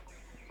it.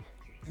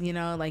 You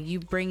know, like you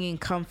bringing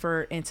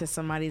comfort into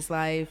somebody's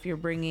life. You're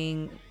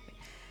bringing,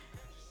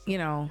 you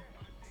know,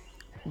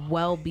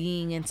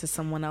 well-being into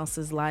someone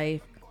else's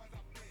life.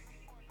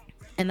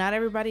 And not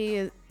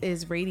everybody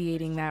is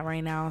radiating that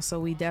right now. So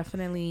we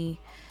definitely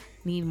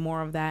need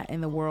more of that in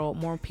the world.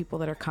 More people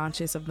that are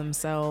conscious of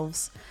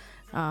themselves.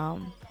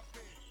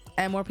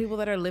 And more people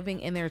that are living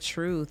in their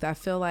truth. I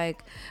feel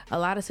like a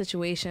lot of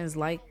situations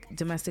like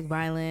domestic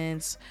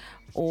violence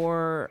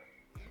or,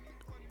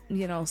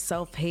 you know,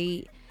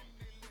 self-hate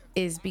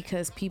is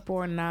because people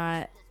are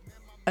not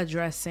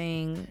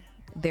addressing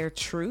their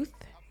truth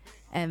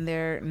and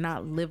they're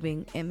not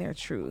living in their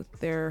truth.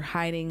 They're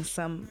hiding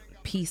some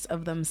piece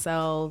of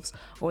themselves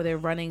or they're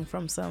running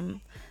from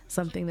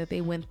something that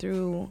they went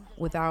through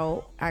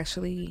without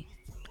actually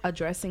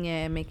addressing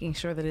it and making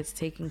sure that it's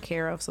taken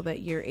care of so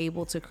that you're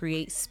able to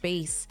create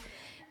space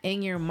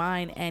in your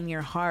mind and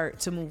your heart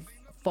to move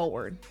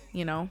forward,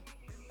 you know?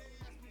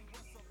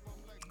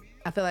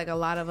 I feel like a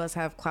lot of us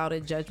have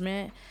clouded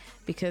judgment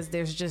because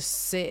there's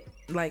just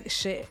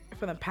shit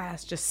from the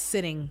past just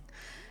sitting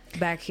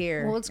back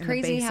here. Well, it's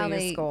crazy how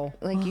they,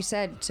 like you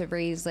said, to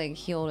raise like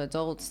healed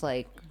adults,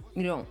 like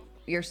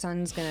your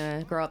son's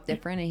gonna grow up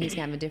different and he's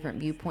gonna have a different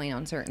viewpoint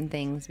on certain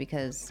things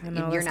because you're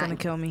not gonna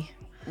kill me.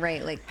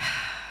 Right. Like,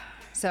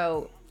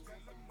 so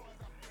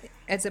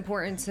it's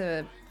important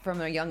to,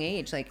 from a young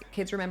age, like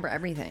kids remember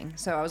everything.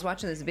 So I was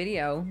watching this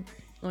video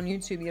on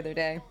YouTube the other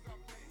day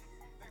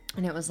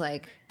and it was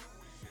like,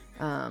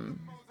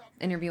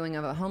 interviewing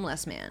of a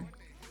homeless man.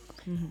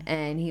 Mm-hmm.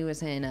 And he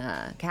was in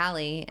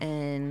Cali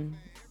and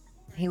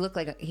he looked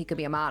like he could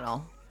be a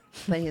model,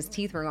 but his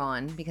teeth were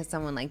gone because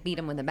someone like beat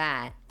him with a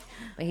bat.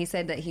 But he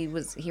said that he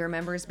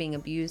remembers being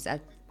abused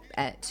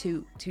at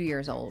 2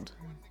 years old.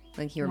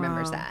 Like he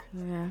remembers that.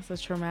 Yeah, it's a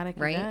traumatic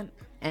event.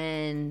 Right?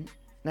 And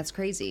that's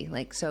crazy.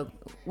 Like, so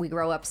we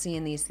grow up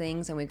seeing these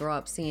things and we grow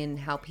up seeing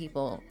how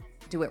people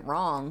do it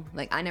wrong.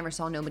 Like, I never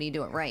saw nobody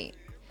do it right.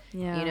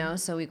 Yeah. You know,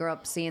 so we grow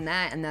up seeing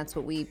that, and that's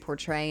what we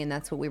portray, and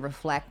that's what we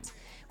reflect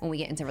when we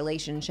get into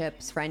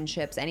relationships,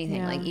 friendships,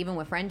 anything. Yeah. Like, even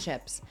with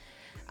friendships,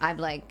 I've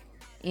like,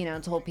 you know,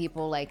 told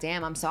people like,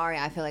 damn, I'm sorry.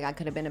 I feel like I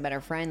could have been a better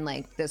friend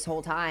like this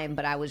whole time,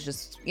 but I was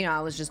just, you know,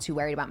 I was just too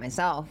worried about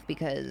myself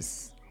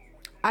because.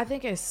 I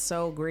think it's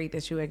so great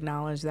that you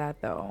acknowledge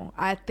that, though.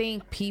 I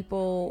think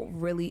people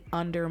really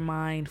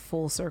undermine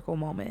full circle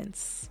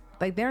moments.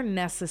 Like, they're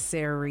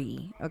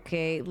necessary,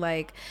 okay?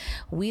 Like,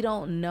 we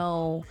don't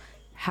know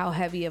how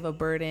heavy of a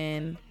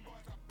burden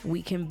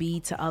we can be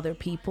to other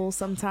people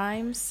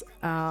sometimes,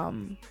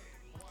 and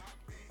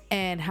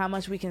how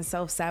much we can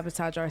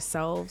self-sabotage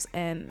ourselves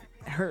and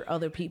hurt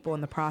other people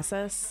in the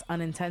process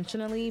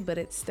unintentionally, but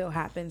it still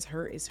happens.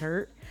 Hurt is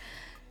hurt.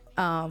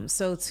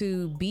 So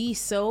to be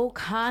so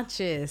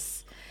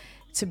conscious,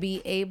 to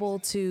be able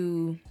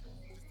to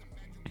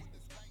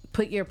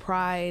put your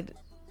pride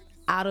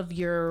out of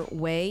your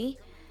way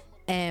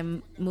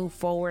and move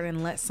forward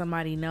and let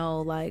somebody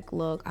know, like,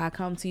 look, I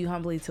come to you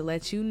humbly to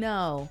let you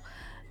know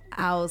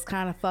I was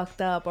kind of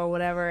fucked up or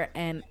whatever,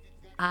 and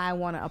I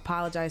want to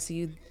apologize to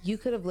you. You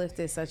could have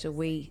lifted such a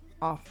weight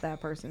off that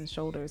person's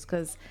shoulders,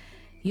 because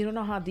you don't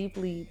know how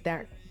deeply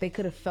that they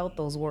could have felt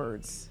those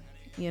words,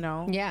 you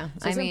know? Yeah.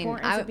 So it's I mean,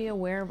 important to be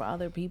aware of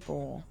other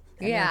people.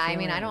 and yeah, their I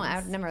mean, I've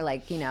feelings. never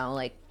like, you know,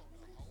 like.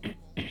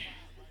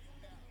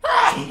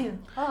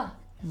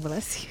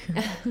 Bless you.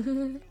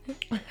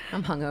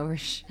 I'm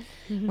hungover.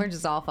 We're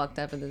just all fucked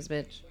up in this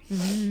bitch.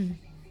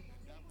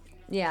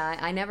 Yeah,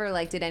 I never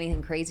like did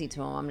anything crazy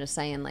to him. I'm just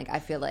saying, like, I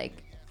feel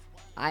like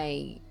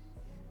I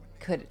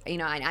could, you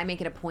know, I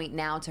make it a point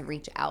now to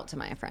reach out to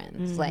my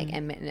friends, like,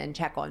 and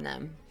check on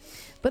them.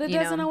 But it You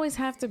doesn't know? always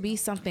have to be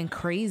something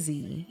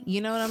crazy.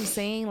 You know what I'm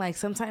saying? Like,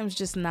 sometimes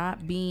just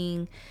not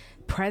being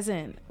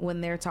present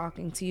when they're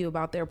talking to you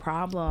about their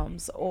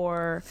problems,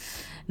 or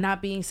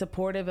not being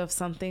supportive of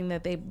something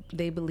that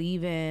they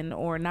believe in,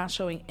 or not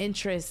showing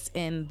interest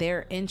in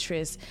their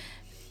interests,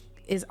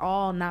 is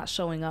all not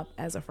showing up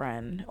as a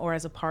friend or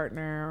as a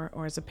partner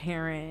or as a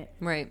parent.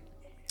 Right.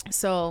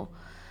 So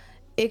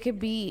it could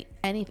be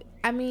anything.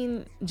 I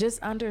mean,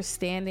 just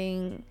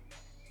understanding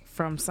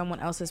from someone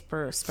else's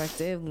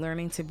perspective,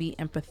 learning to be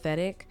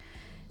empathetic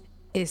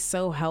is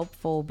so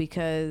helpful,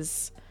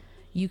 because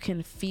you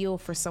can feel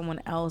for someone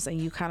else and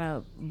you kind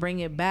of bring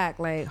it back.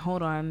 Like,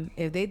 hold on,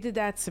 if they did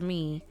that to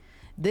me,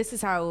 this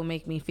is how it will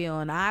make me feel,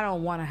 and I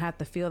don't want to have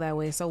to feel that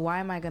way. So why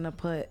am I going to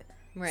put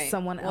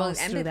someone else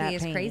through that pain?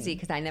 Empathy is crazy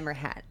because I never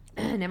had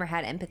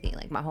empathy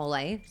like my whole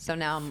life. So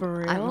now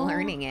For I'm real?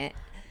 learning it.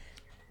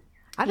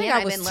 I think Yeah, I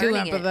I've was been too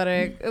learning it.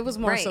 empathetic. It was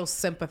more Right. so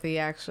sympathy,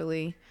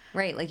 actually.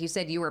 Right, like you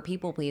said, you were a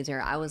people pleaser.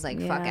 I was like,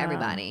 fuck Yeah.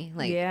 everybody.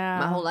 Like, Yeah.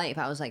 my whole life,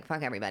 I was like,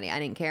 fuck everybody. I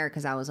didn't care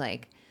because I was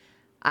like,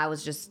 I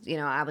was just, you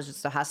know, I was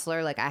just a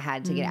hustler. Like, I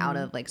had to get out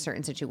of like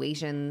certain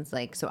situations.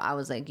 Like, so I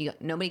was like,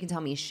 nobody can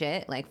tell me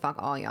shit. Like, fuck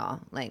all y'all.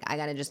 Like, I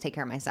got to just take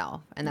care of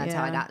myself. And that's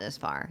how I Yeah. got this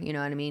far. You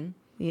know what I mean?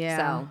 Yeah.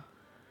 So,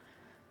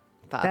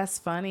 fuck. That's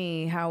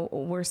funny how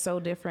we're so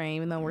different,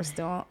 even though we're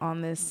still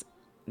on this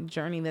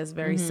journey that's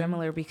very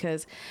similar,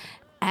 because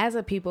as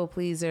a people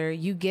pleaser,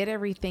 you get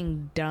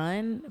everything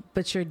done,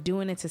 but you're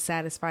doing it to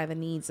satisfy the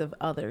needs of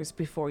others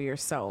before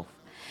yourself.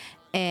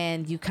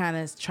 And you kind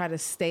of try to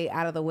stay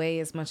out of the way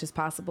as much as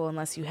possible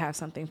unless you have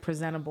something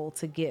presentable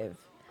to give,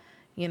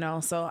 you know?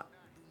 So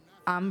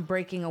I'm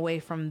breaking away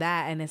from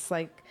that. And it's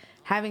like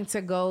having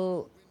to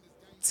go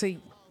to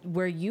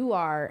where you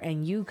are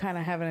and you kind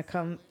of having to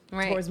come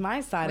Right. towards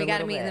my side. We got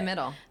to meet in the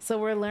middle. So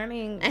we're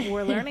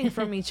learning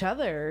from each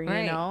other, you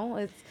Right.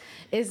 know?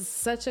 It's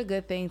such a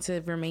good thing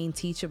to remain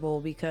teachable,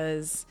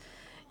 because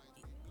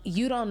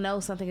you don't know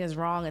something is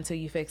wrong until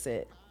you fix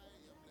it.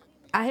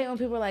 I hate when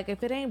people are like,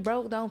 if it ain't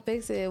broke, don't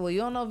fix it. Well, you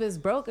don't know if it's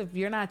broke if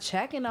you're not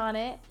checking on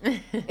it.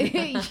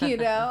 You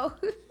know?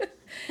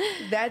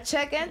 That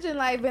check engine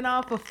light been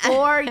on for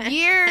 4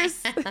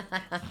 years.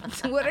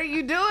 What are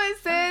you doing,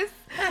 sis?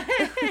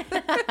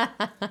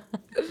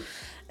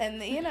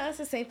 And, you know, it's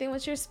the same thing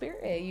with your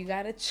spirit. You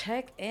got to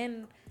check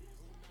in.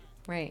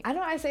 Right. I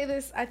know I say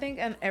this, I think,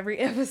 on every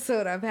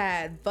episode I've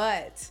had,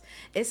 but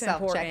it's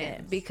important,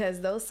 Self-check-ins. because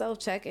those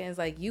self-check-ins,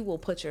 like, you will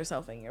put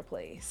yourself in your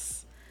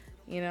place,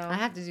 you know? I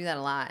have to do that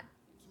a lot,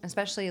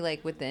 especially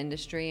like with the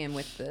industry and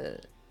with the,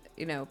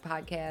 you know,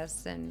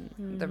 podcasts and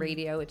the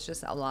radio. It's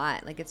just a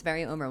lot. Like, it's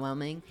very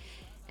overwhelming.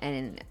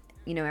 And,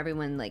 you know,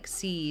 everyone like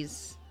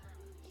sees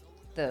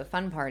the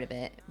fun part of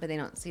it, but they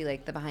don't see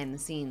like the behind the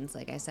scenes.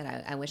 Like I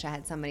said, I wish I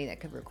had somebody that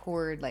could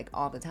record like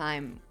all the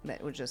time,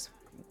 that would just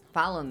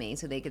follow me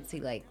so they could see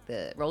like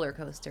the roller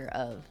coaster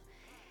of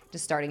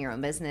just starting your own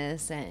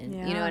business. And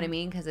you know Yeah. what I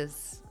mean? Because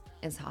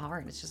it's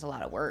hard. It's just a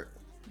lot of work.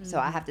 So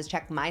I have to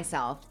check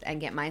myself and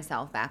get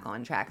myself back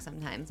on track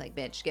sometimes. Like,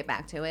 bitch, get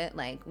back to it.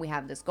 Like, we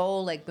have this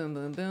goal. Like, boom,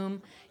 boom,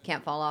 boom.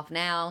 Can't fall off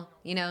now.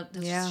 You know,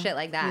 just shit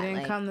like that. You didn't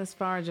like, come this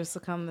far just to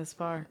come this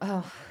far.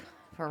 oh,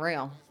 for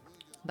real.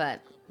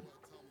 But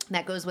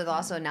that goes with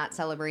also not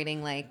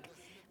celebrating like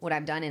what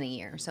I've done in a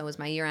year. So it was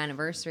my year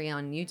anniversary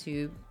on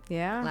YouTube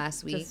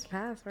last week. Just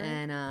passed, right?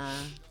 And,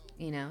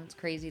 you know, it's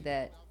crazy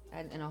that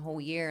in a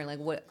whole year, like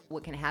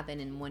what can happen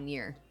in 1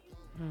 year.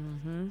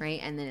 Mm-hmm. Right.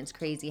 And then it's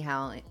crazy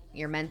how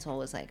your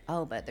mental is like,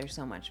 oh, but there's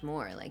so much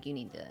more. Like you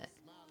need to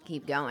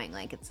keep going.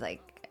 Like it's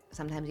like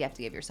sometimes you have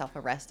to give yourself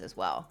a rest as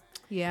well.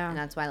 Yeah. And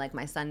that's why like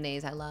my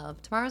Sundays I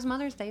love. Tomorrow's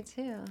Mother's Day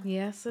too.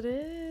 Yes, it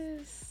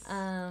is.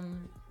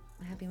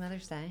 Happy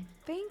Mother's Day.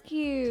 Thank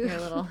you. You're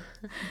a little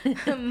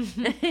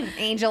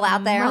angel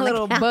out there. My on the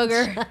little couch.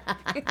 booger.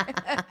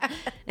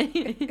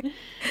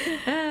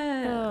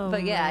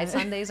 But yeah,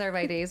 Sundays are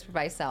my days for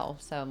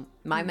myself. So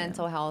my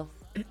mental health,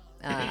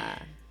 I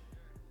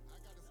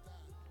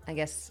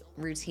guess,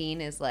 routine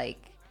is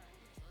like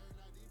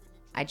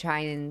I try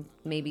and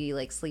maybe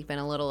like sleep in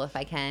a little if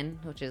I can,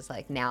 which is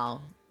like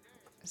now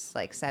it's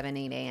like 7,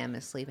 8 a.m.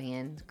 is sleeping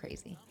in. It's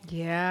crazy.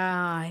 Yeah,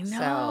 I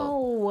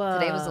know. So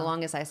today was the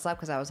longest I slept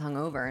because I was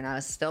hungover and I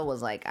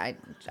was like, I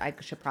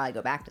should probably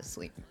go back to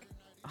sleep.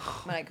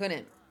 But I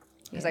couldn't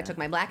because I took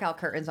my blackout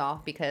curtains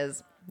off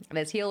because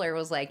this healer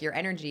was like, your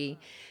energy,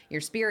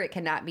 your spirit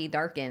cannot be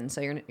darkened. So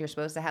you're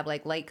supposed to have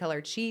like light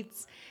colored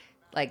sheets,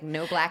 like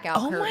no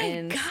blackout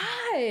curtains. Oh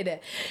my God.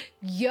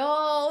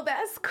 Yo,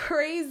 that's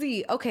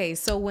crazy. Okay,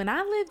 so when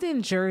I lived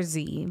in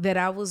Jersey, that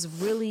I was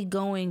really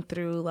going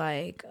through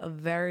like a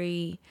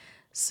very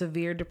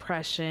severe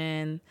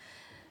depression,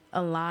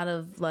 a lot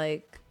of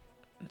like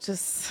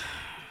just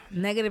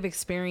negative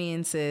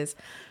experiences.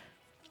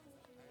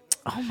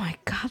 Oh my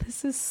God,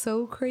 this is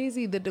so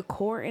crazy. The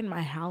decor in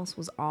my house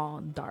was all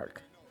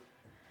dark.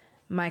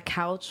 My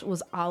couch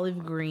was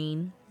olive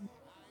green.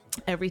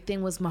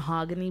 Everything was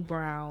mahogany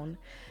brown.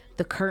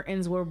 The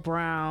curtains were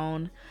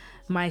brown.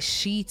 My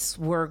sheets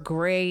were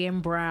gray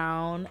and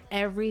brown.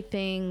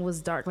 Everything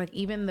was dark, like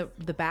even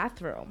the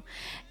bathroom.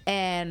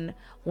 And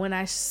when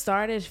I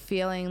started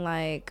feeling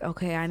like,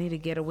 okay, I need to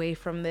get away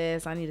from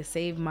this. I need to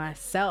save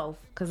myself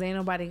because ain't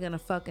nobody gonna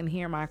fucking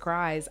hear my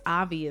cries,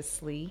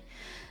 obviously.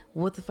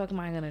 What the fuck am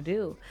I gonna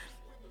do?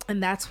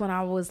 And that's when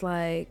I was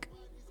like,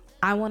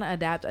 I want to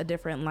adapt a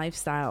different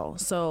lifestyle.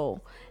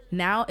 So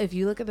now if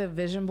you look at the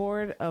vision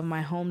board of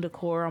my home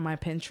decor on my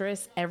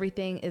Pinterest,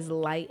 everything is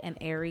light and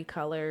airy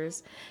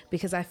colors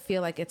because I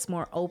feel like it's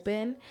more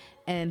open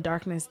and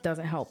darkness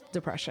doesn't help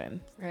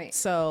depression. Right.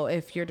 So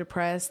if you're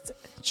depressed,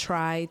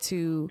 try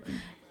to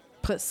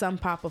put some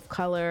pop of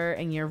color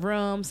in your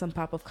room, some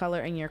pop of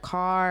color in your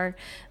car,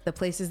 the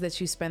places that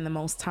you spend the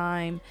most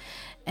time,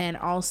 and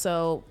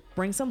also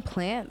bring some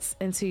plants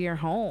into your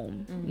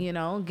home, you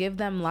know, give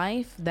them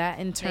life. That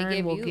in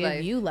turn will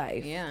give you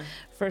life. Yeah,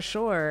 for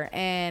sure.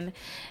 And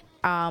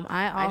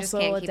I also just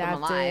can't keep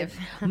them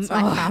adapted.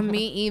 alive.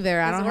 Me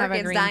either. I don't have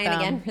a green dying thumb.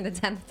 again for the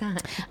 10th time.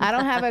 I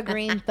don't have a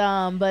green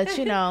thumb, but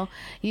you know,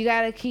 you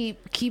gotta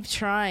keep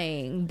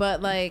trying.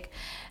 But like,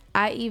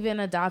 I even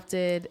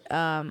adopted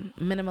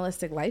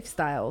minimalistic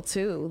lifestyle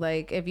too.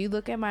 Like if you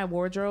look at my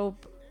wardrobe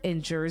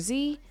in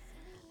Jersey,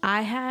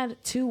 I had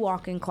 2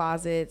 walk-in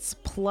closets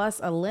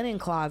plus a linen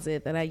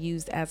closet that I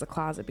used as a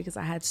closet because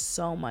I had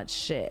so much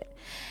shit.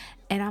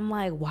 And I'm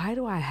like, why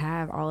do I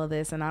have all of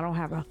this and I don't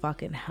have a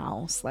fucking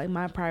house? Like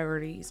my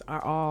priorities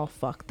are all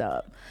fucked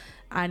up.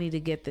 I need to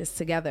get this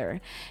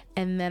together.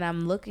 And then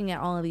I'm looking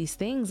at all of these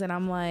things and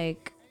I'm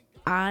like,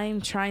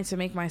 I'm trying to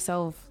make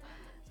myself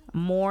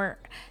more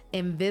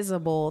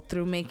invisible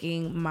through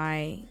making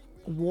my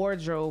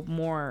wardrobe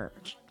more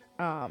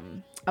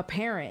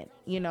apparent,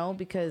 you know,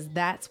 because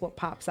that's what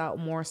pops out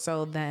more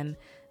so than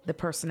the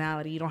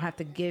personality. You don't have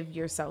to give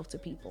yourself to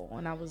people.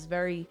 And I was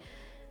very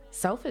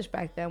selfish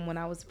back then when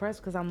I was depressed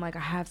because I'm like,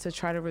 I have to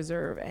try to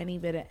reserve any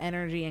bit of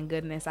energy and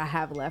goodness I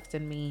have left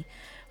in me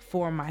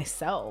for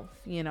myself,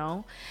 you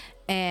know.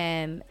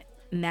 And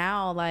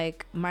now,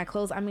 like, my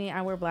clothes, I mean,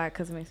 I wear black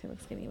because it makes me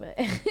look skinny, but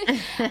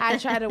I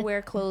try to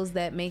wear clothes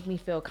that make me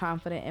feel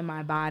confident in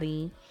my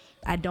body.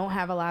 I don't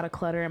have a lot of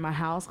clutter in my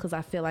house because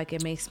I feel like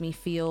it makes me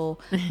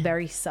feel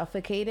very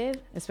suffocated,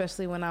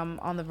 especially when I'm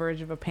on the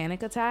verge of a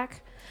panic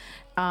attack.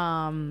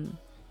 And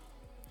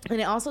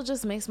it also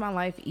just makes my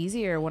life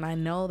easier when I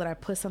know that I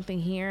put something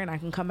here and I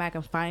can come back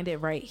and find it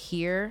right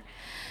here.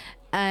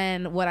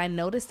 And what I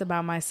noticed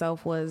about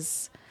myself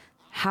was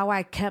how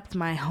I kept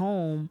my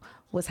home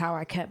was how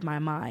I kept my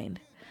mind.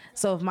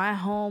 So if my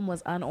home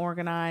was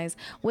unorganized,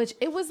 which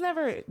it was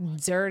never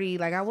dirty,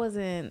 like I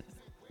wasn't,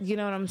 you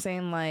know what I'm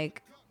saying?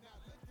 Like,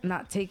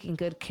 not taking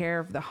good care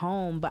of the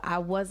home, but I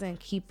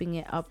wasn't keeping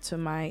it up to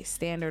my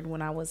standard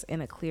when I was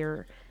in a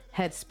clear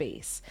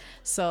headspace.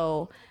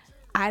 So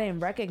I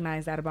didn't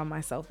recognize that about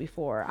myself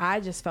before.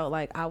 I just felt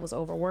like I was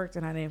overworked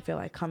and I didn't feel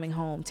like coming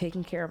home,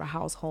 taking care of a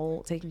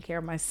household, taking care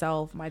of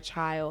myself, my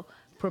child,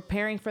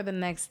 preparing for the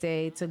next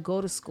day, to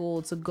go to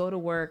school, to go to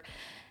work.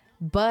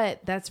 But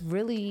that's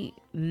really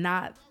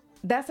not,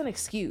 that's an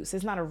excuse.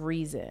 It's not a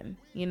reason.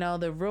 You know,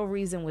 the real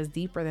reason was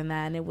deeper than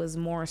that. And it was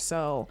more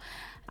so,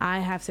 I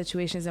have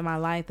situations in my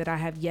life that I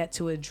have yet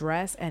to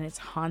address and it's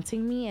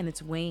haunting me and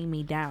it's weighing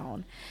me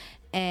down.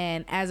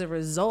 And as a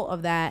result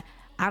of that,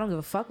 I don't give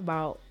a fuck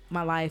about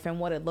my life and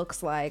what it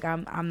looks like.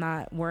 I'm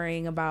not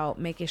worrying about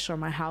making sure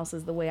my house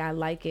is the way I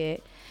like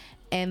it.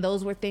 And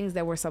those were things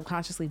that were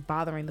subconsciously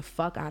bothering the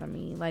fuck out of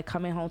me. Like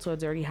coming home to a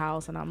dirty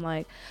house and I'm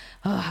like,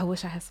 oh, I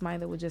wish I had somebody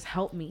that would just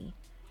help me,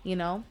 you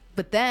know?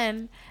 But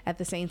then at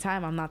the same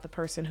time, I'm not the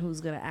person who's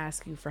going to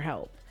ask you for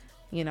help,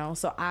 you know?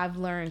 So I've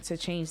learned to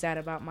change that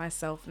about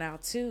myself now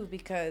too,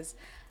 because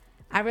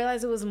I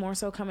realized it was more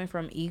so coming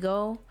from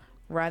ego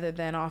rather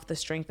than off the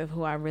strength of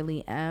who I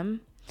really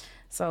am.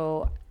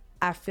 So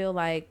I feel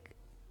like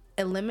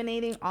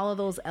eliminating all of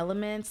those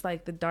elements,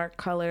 like the dark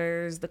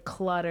colors, the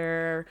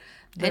clutter,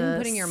 and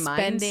putting your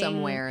mind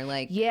somewhere,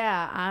 like,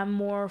 yeah, I'm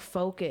more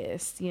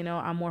focused, you know,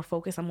 I'm more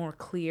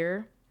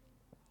clear,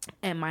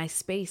 and my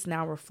space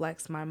now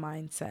reflects my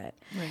mindset.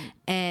 Right.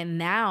 And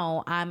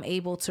now I'm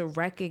able to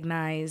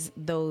recognize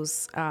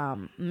those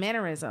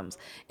mannerisms.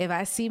 If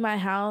I see my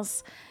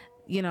house,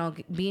 you know,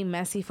 being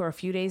messy for a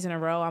few days in a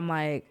row, I'm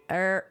like,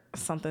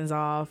 something's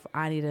off.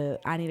 I need to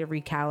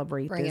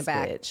recalibrate bring this it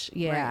back. bitch.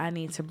 Yeah, right. I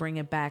need to bring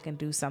it back and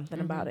do something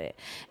about it.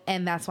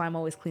 And that's why I'm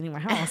always cleaning my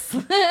house.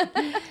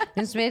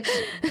 This bitch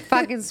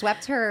fucking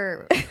swept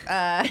her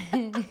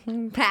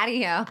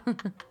patio.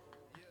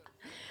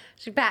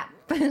 She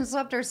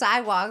swept her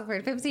sidewalk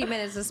for 15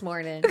 minutes this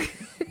morning.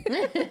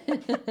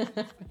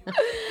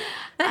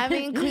 I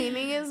mean,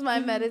 cleaning is my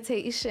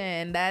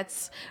meditation.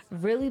 That's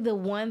really the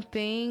one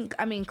thing.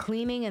 I mean,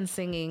 cleaning and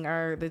singing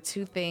are the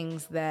two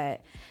things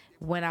that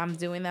when I'm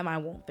doing them, I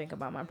won't think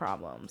about my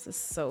problems. It's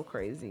so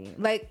crazy.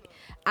 Like,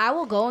 I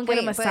will go and get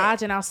a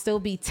massage and I'll still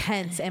be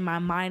tense and my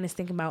mind is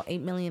thinking about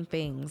 8 million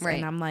things. Right.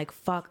 And I'm like,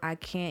 fuck, I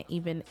can't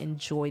even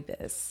enjoy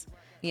this.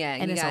 Yeah,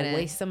 and it's a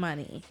waste of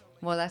money.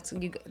 Well,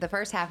 the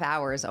first half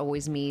hour is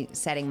always me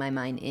setting my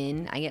mind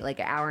in. I get like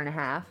an hour and a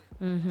half.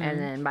 And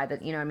then by the,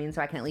 you know what I mean?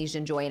 So I can at least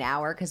enjoy an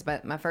hour.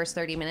 But my first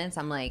 30 minutes,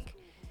 I'm like,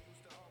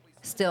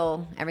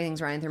 still,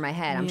 everything's running through my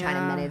head. I'm trying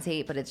to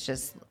meditate, but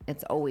it's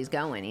always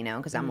going, you know,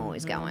 because I'm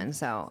always going.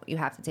 So you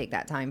have to take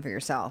that time for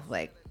yourself.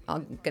 Like,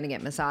 I'm going to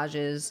get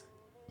massages.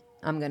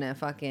 I'm going to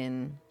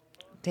fucking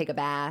take a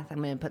bath.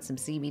 I'm going to put some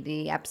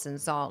CBD, Epsom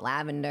salt,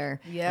 lavender,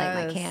 light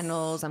my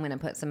candles. I'm going to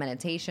put some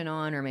meditation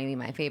on, or maybe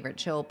my favorite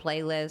chill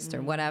playlist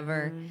or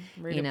whatever,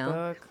 Read a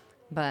book.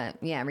 But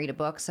yeah, read a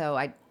book. So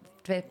I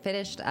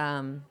finished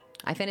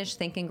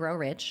Think and Grow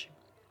Rich.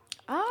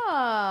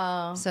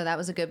 Oh. So that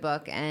was a good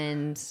book.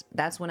 And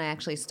that's when I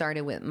actually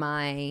started with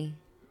my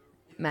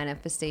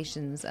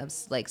manifestations of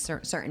like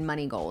certain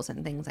money goals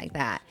and things like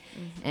that.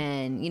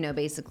 And, you know,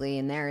 basically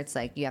in there, it's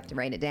like you have to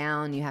write it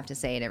down. You have to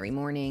say it every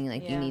morning.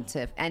 Like you need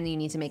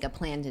to make a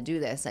plan to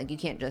do this. Like you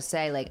can't just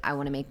say like, I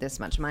want to make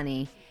this much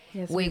money.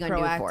 What are you going to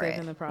do for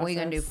it? What are you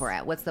going to do for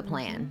it? What's the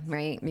plan?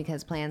 Right?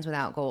 Because plans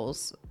without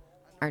goals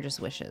are just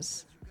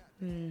wishes.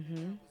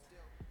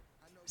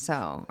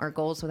 So, or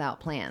goals without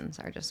plans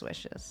are just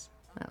wishes.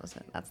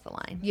 That's the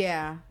line.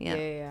 Yeah.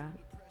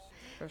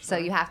 Sure. So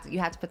you have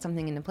to put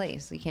something into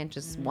place. You can't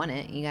just want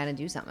it. You got to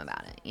do something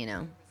about it, you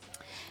know?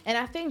 And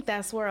I think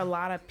that's where a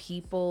lot of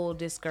people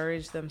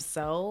discourage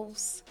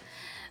themselves.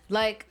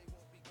 Like,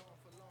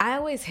 I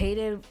always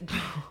hated,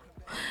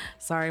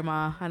 sorry,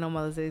 Ma, I know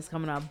Mother's Day is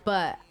coming up,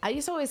 but I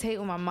used to always hate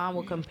when my mom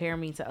would compare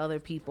me to other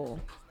people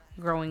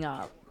growing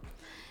up.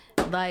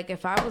 Like,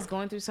 if I was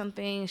going through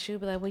something, she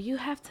would be like, well, you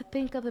have to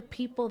think of the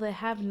people that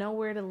have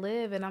nowhere to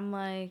live. And I'm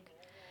like,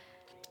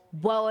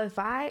 well, if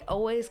I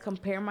always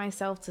compare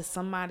myself to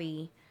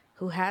somebody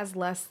who has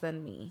less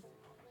than me,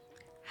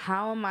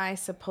 how am I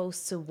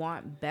supposed to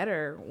want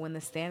better when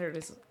the standard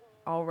is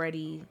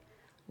already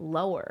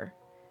lower?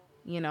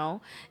 You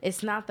know,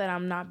 it's not that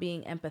I'm not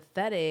being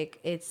empathetic.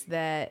 It's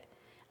that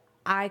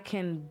I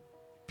can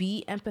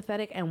be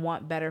empathetic and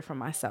want better for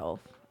myself.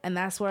 And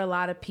that's where a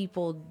lot of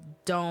people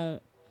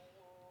don't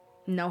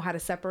know how to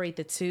separate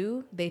the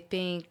two. They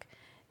think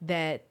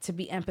that to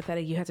be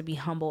empathetic, you have to be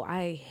humble.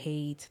 I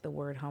hate the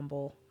word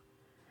humble.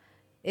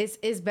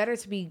 It's better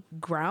to be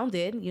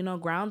grounded, you know,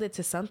 grounded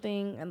to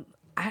something. And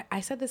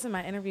I said this in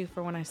my interview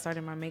for when I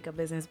started my makeup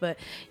business, but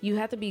you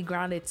have to be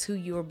grounded to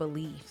your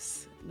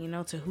beliefs, you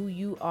know, to who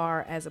you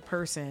are as a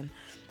person.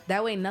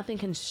 That way nothing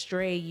can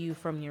stray you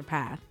from your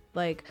path.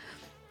 Like,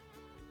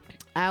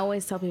 I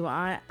always tell people,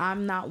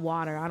 I'm not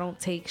water. I don't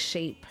take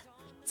shape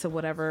to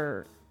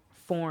whatever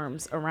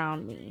forms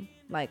around me.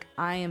 Like,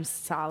 I am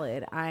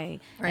solid. I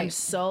am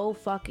so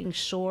fucking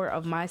sure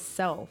of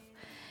myself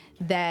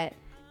that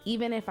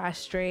even if I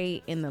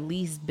stray in the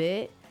least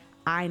bit,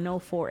 I know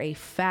for a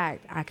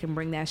fact I can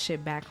bring that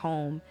shit back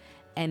home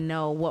and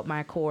know what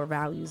my core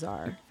values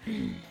are.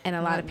 And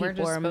a lot of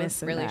people are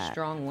missing really that.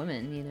 Strong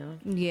women, you know?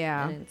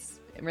 Yeah. And it's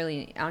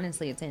really,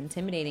 honestly, it's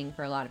intimidating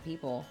for a lot of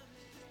people.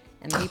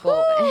 And people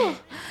always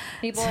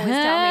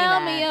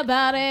tell me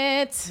about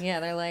it. Yeah,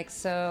 they're like,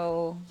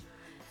 so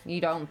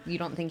you don't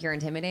think you're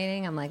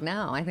intimidating? I'm like,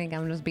 no, I think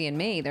I'm just being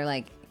me. They're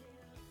like,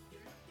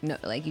 no,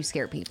 like you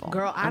scare people.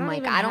 Girl, I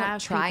don't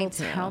try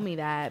to tell me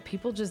that.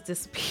 People just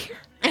disappear.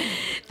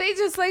 They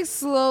just like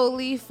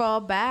slowly fall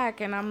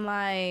back, and I'm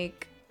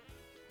like,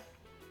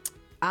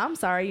 I'm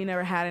sorry you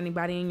never had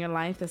anybody in your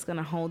life that's going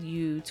to hold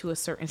you to a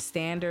certain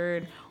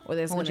standard, or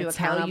that's going to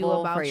tell you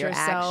about for your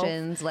yourself.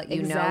 actions, let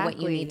you know what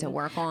you need to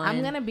work on.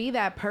 I'm going to be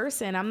that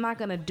person. I'm not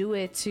going to do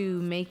it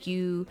to make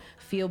you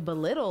feel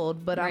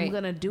belittled, but I'm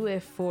going to do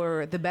it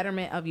for the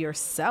betterment of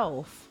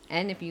yourself.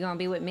 And if you're going to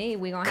be with me,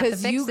 we're going to have to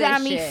fix this shit.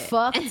 Because you got me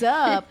fucked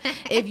up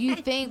if you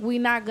think we're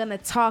not going to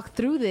talk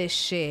through this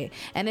shit.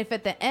 And if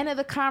at the end of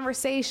the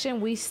conversation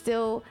we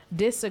still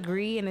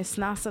disagree and it's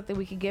not something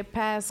we can get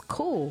past,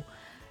 cool.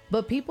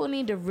 But people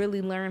need to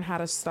really learn how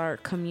to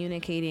start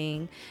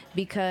communicating,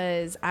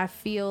 because I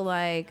feel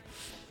like,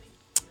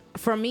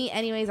 for me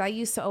anyways, I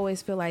used to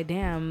always feel like,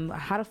 damn,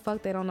 how the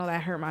fuck they don't know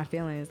that hurt my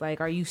feelings?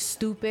 Like, are you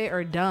stupid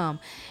or dumb?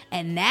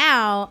 And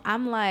now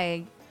I'm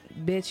like,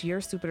 bitch,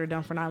 you're stupid or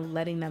dumb for not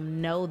letting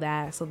them know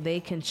that, so they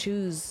can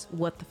choose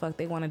what the fuck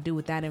they want to do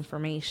with that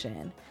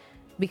information.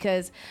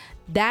 Because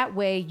that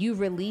way you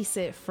release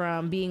it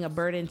from being a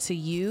burden to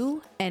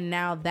you, and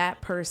now that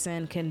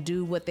person can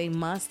do what they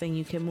must and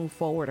you can move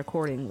forward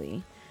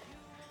accordingly.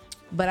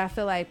 But I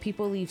feel like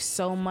people leave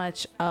so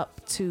much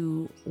up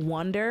to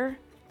wonder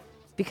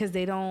because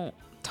they don't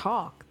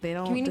talk. They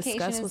don't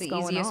discuss what's going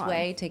on. Communication is the easiest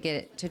way to get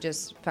it, to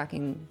just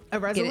fucking a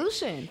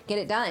resolution. Get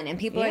it done. And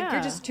people are like,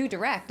 you're just too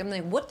direct. I'm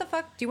like, what the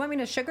fuck? Do you want me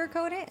to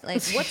sugarcoat it?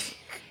 Like, what's...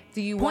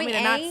 Do you want me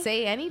to not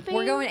say anything?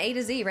 We're going A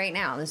to Z right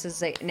now. This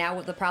is like,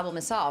 now the problem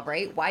is solved,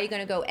 right? Why are you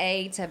going to go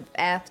A to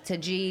F to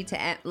G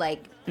to F,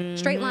 like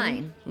straight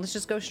line? Let's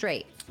just go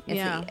straight.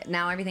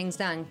 Now everything's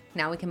done.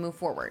 Now we can move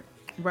forward.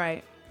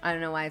 Right. I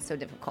don't know why it's so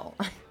difficult.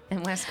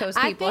 And West Coast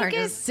people are just... I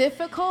think it's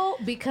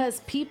difficult because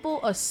people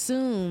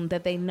assume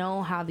that they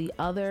know how the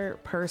other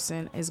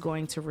person is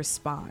going to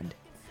respond.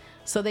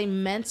 So they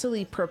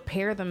mentally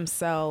prepare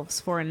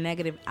themselves for a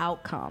negative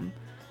outcome.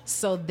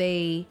 So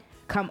they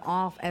come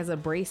off as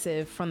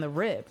abrasive from the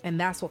rip, and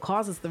that's what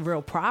causes the real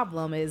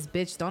problem is,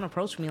 bitch, don't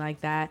approach me like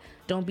that.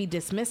 Don't be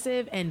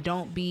dismissive and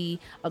don't be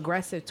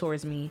aggressive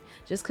towards me.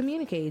 Just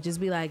communicate. Just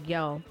be like,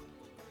 yo,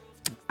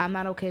 I'm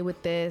not okay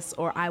with this,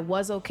 or I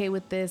was okay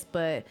with this,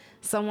 but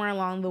somewhere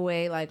along the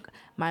way, like,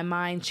 my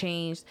mind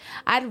changed.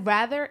 I'd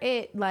rather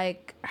it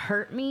like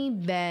hurt me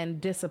than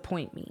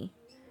disappoint me.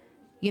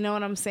 You know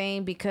what I'm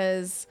saying?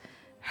 Because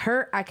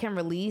hurt I can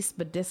release,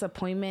 but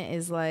disappointment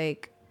is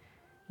like,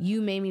 you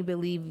made me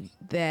believe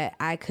that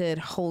I could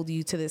hold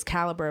you to this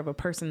caliber of a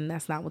person, and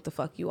that's not what the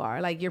fuck you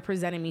are. Like, you're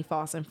presenting me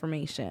false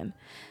information,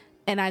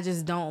 and I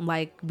just don't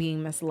like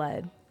being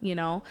misled, you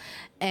know?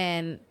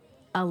 And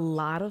a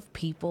lot of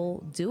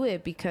people do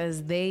it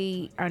because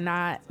they are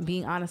not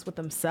being honest with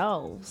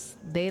themselves.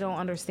 They don't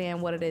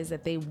understand what it is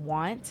that they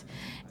want,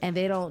 and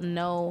they don't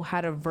know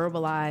how to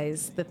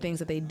verbalize the things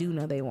that they do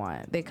know they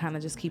want. They kind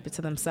of just keep it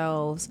to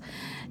themselves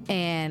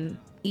and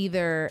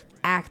either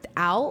act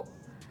out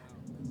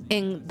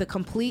in the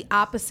complete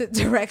opposite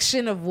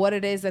direction of what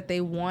it is that they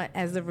want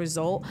as a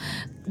result.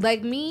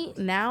 Like me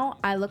now,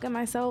 I look at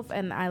myself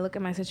and I look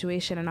at my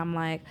situation and I'm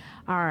like,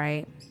 all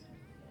right,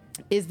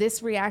 is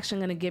this reaction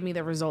going to give me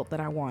the result that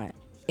I want?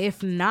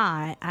 If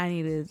not, I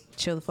need to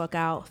chill the fuck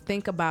out,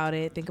 think about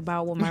it, think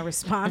about what my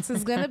response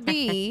is going to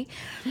be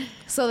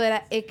so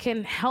that it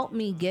can help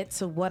me get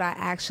to what I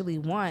actually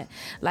want.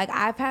 Like,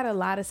 I've had a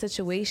lot of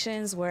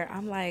situations where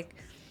I'm like,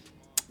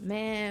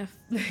 man,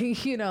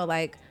 you know,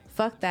 like,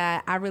 fuck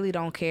that, I really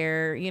don't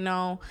care, you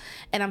know?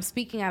 And I'm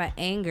speaking out of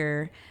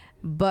anger,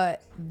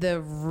 but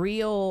the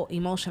real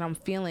emotion I'm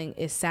feeling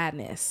is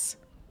sadness.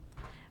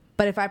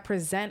 But if I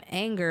present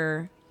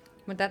anger,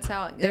 but that's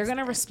how they're going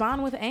to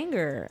respond with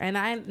anger. And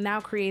I now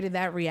created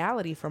that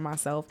reality for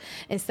myself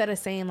instead of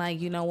saying,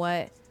 like, you know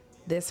what,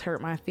 this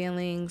hurt my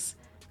feelings,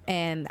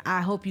 and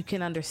I hope you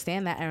can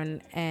understand that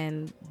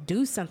and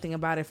do something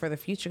about it for the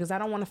future, because I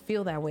don't want to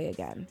feel that way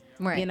again.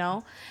 Right. You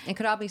know? It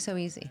could all be so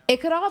easy. It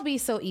could all be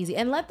so easy.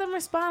 And let them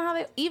respond how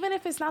they, even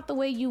if it's not the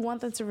way you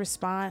want them to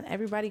respond,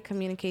 everybody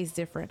communicates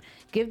different.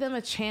 Give them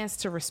a chance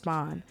to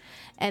respond.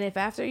 And if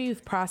after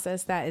you've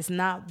processed that is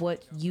not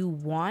what you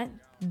want,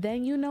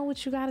 then you know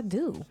what you got to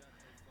do.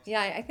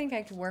 Yeah, I think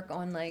I could work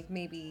on, like,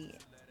 maybe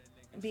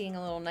being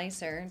a little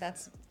nicer.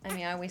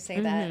 I always say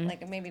that,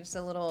 like, maybe just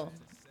a little,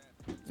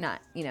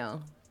 not, you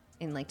know,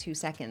 in like 2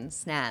 seconds,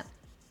 snap.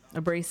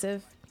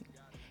 Abrasive?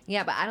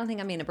 Yeah, but I don't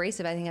think I'm being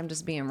abrasive. I think I'm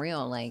just being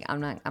real. Like, I'm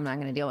not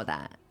going to deal with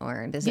that,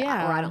 or this, or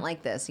I don't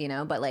like this, you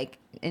know. But like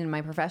in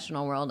my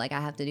professional world, like, I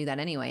have to do that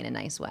anyway in a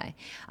nice way.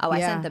 Oh, I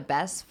sent the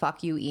best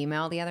fuck you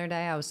email the other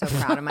day. I was so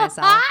proud of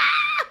myself.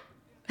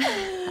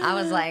 I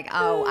was like,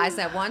 oh, I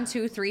said 1,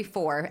 2, 3,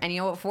 4, and you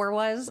know what 4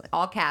 was?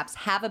 All caps.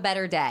 Have a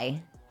better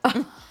day.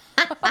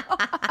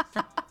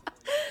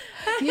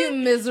 You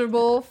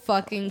miserable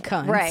fucking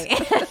cunt. Right.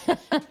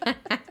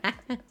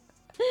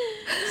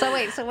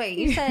 So wait.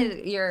 You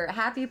said your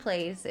happy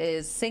place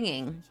is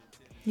singing.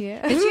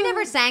 Yeah. But you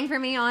never sang for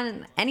me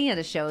on any of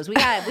the shows. We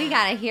got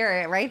to hear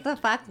it right the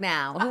fuck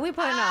now. Who we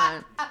putting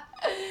on?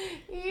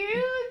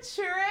 You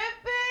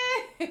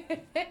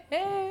tripping?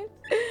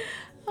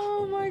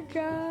 Oh my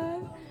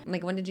God.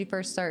 Like, when did you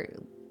first start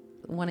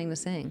wanting to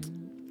sing?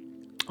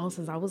 Oh,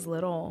 since I was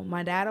little.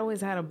 My dad always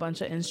had a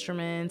bunch of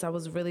instruments. I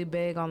was really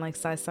big on like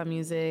salsa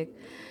music.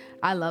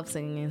 I love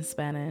singing in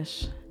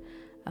Spanish.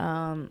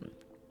 And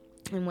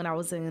when I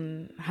was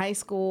in high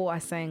school, I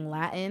sang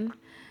Latin.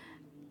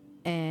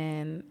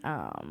 And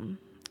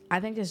I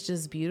think it's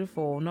just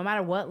beautiful. No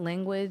matter what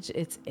language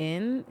it's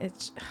in,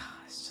 it's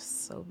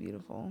just so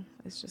beautiful.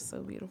 It's just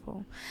so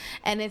beautiful.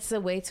 And it's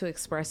a way to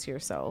express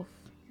yourself,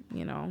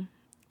 you know.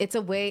 It's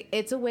a way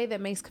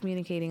that makes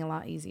communicating a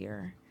lot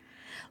easier.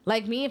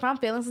 Like me, if I'm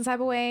feeling some type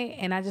of way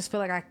and I just feel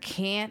like I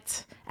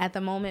can't at the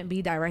moment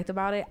be direct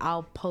about it,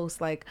 I'll post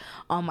like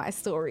on my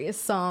story a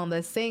song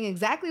that's saying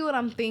exactly what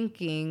I'm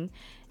thinking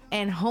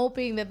and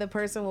hoping that the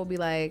person will be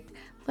like,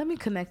 let me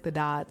connect the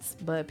dots.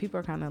 But people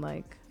are kind of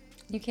like,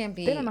 you can't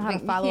be. They don't know how to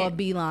follow a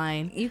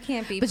beeline. You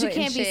can't be. But you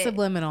can't be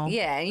subliminal.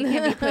 Yeah, you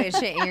can't be putting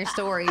shit in your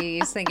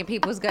stories thinking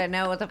people's gonna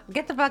know.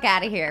 Get the fuck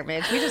out of here,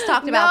 bitch. We just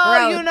talked about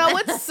growth. You know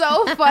what's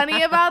so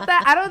funny about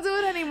that? I don't do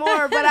it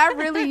anymore, but I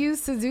really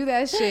used to do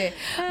that shit.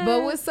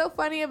 But what's so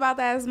funny about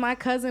that is my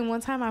cousin, one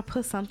time I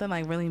put something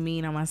like really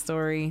mean on my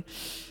story.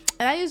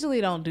 And I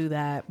usually don't do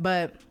that.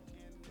 But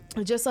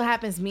it just so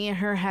happens me and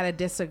her had a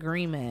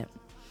disagreement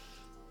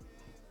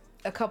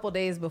a couple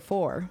days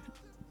before.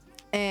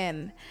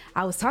 And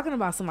I was talking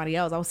about somebody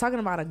else. I was talking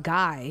about a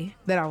guy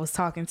that I was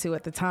talking to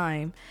at the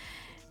time.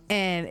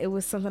 And it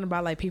was something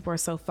about like people are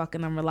so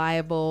fucking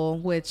unreliable,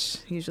 which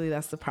usually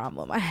that's the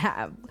problem I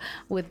have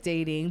with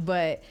dating.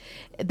 But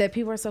that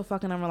people are so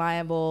fucking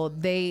unreliable.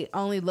 They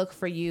only look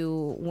for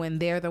you when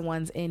they're the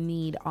ones in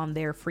need on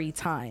their free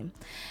time.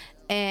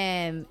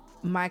 And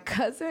my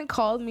cousin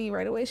called me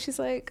right away. She's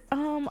like,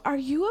 are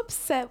you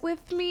upset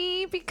with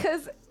me?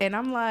 And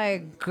I'm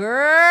like,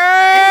 girl,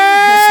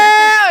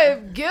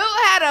 if guilt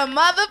had a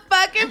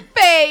motherfucking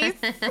face.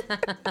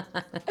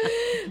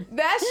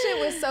 That shit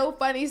was so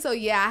funny. So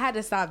yeah, I had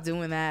to stop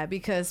doing that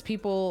because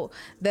people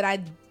that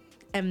I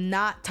am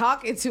not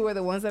talking to are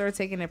the ones that are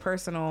taking it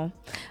personal.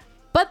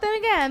 But then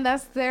again,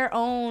 that's their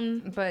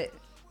own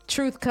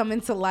truth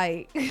coming to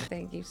light.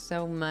 Thank you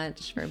so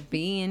much for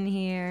being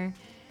here.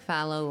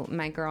 Follow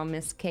my girl,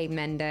 Miss K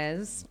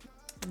Mendez.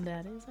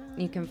 That is her.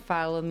 You can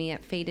follow me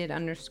at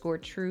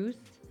faded_truth,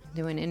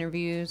 doing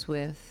interviews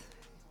with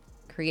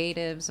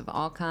creatives of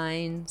all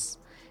kinds,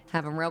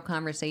 having real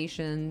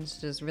conversations,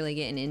 just really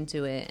getting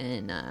into it.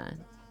 And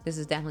this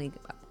is definitely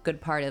a good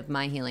part of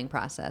my healing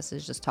process,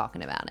 is just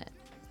talking about it.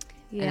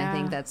 Yeah. And I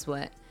think that's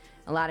what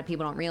a lot of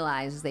people don't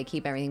realize, is they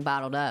keep everything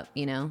bottled up,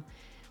 you know?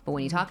 But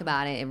when you talk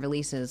about it, it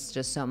releases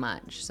just so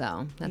much.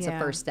 So that's the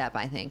first step,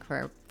 I think,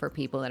 for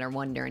people that are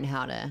wondering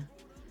how to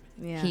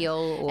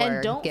heal or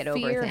and don't get over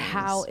things. Fear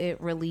how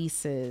it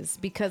releases,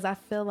 because I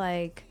feel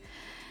like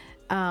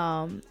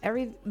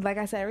like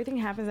I said, everything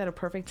happens at a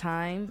perfect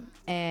time,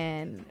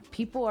 and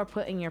people are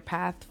put in your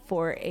path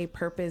for a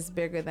purpose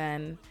bigger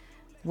than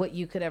what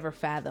you could ever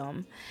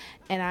fathom.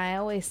 And I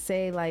always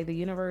say, like, the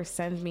universe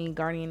sends me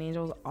guardian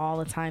angels all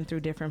the time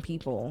through different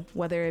people,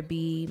 whether it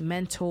be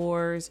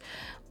mentors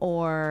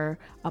or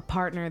a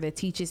partner that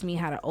teaches me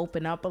how to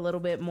open up a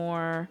little bit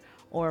more,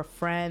 or a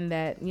friend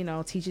that, you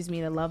know, teaches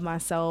me to love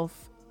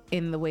myself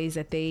in the ways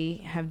that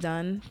they have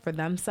done for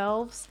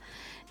themselves.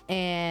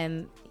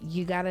 And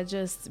you gotta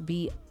just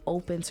be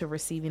open to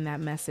receiving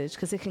that message,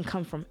 because it can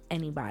come from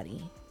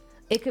anybody.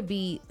 It could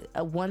be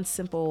one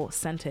simple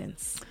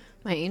sentence.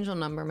 My angel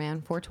number,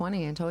 man,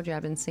 420. I told you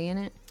I've been seeing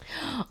it.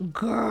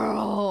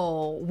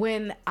 Girl,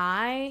 when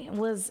I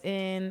was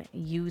in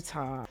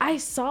Utah, I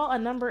saw a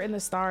number in the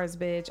stars,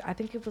 bitch. I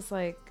think it was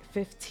like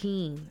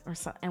 15 or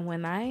something. And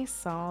when I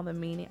saw the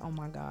meaning, oh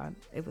my God,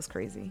 it was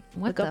crazy.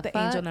 Look up the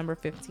angel number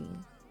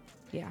 15.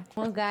 Yeah.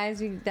 Well,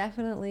 guys, you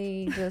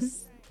definitely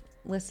just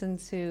listen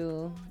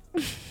to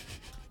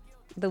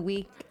the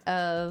week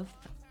of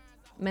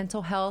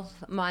mental health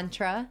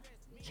mantra.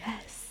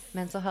 Yes.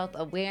 Mental health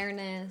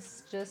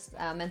awareness, just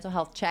mental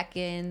health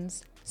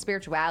check-ins,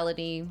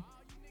 spirituality.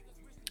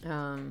 You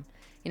know,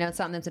 it's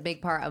something that's a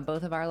big part of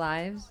both of our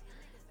lives.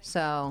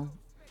 So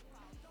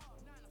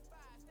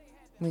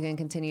we're going to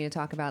continue to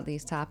talk about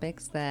these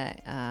topics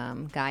that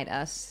guide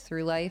us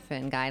through life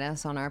and guide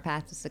us on our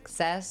path to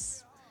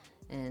success,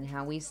 and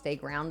how we stay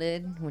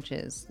grounded, which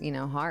is, you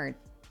know, hard.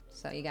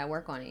 So you got to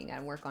work on it. You got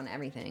to work on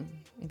everything.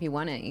 If you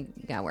want it, you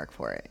got to work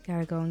for it.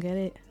 Gotta go and get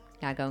it.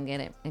 Gotta go and get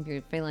it. If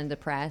you're feeling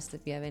depressed,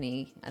 if you have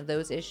any of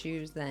those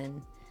issues,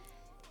 then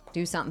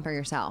do something for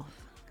yourself.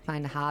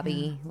 Find a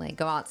hobby, like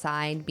go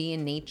outside, be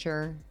in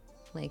nature.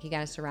 Like, you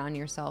gotta surround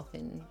yourself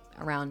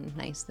around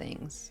nice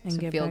things and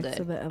to feel good.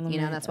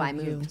 You know, that's why I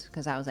moved,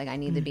 because I was like, I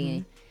need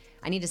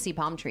to see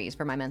palm trees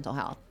for my mental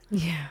health.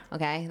 Yeah.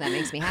 Okay, that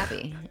makes me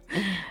happy.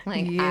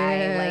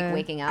 I like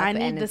waking up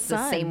and it's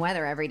the same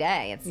weather every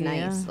day. It's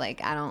nice. Like,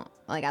 I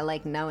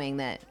like knowing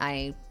that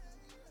I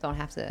don't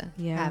have to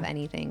have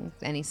anything,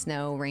 any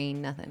snow,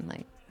 rain, nothing.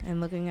 Like, and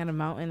looking at a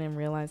mountain and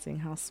realizing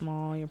how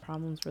small your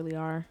problems really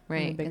are.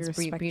 Right. It's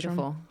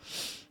beautiful.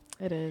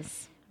 It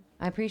is.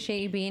 I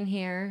appreciate you being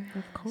here.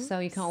 Of course. So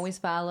you can always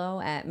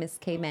follow at Miss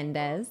K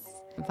Mendez.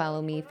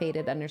 Follow me,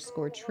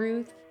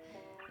 faded_truth.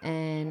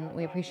 And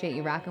we appreciate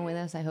you rocking with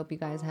us. I hope you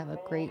guys have a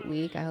great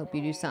week. I hope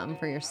you do something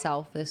for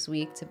yourself this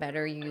week to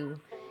better you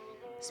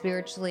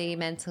spiritually,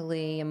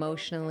 mentally,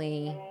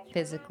 emotionally,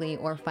 physically,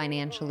 or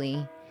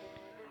financially.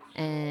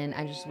 And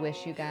I just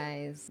wish you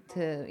guys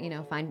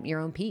to, find your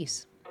own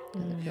peace.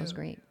 It feels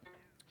great.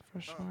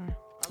 For sure.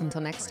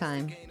 Until next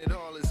time.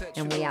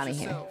 And we out of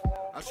here.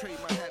 I'll trade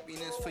my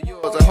happiness for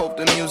yours. I hope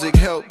the music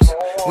helps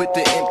with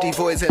the empty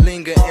voids that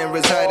linger and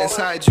reside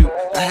inside you.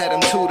 I had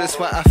them too, that's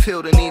why I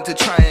feel the need to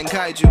try and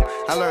guide you.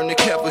 I learned to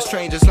care for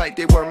strangers like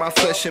they were my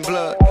flesh and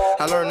blood.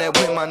 I learned that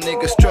when my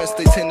niggas stress,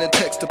 they tend to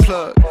text the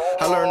plug.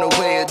 I learned the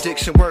way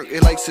addiction work,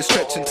 it likes to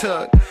stretch and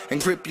tug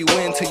and grip you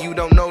in till you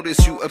don't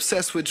notice you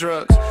obsessed with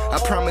drugs. I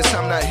promise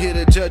I'm not here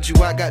to judge you,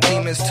 I got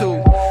demons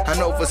too. I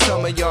know for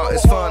some of y'all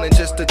it's fun and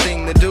just a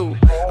thing to do.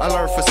 I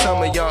learned for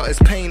some of y'all it's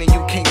pain and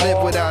you can't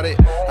live without it.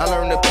 I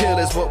learned the pill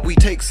is what we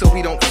take so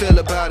we don't feel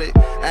about it.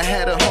 I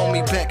had a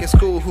homie back in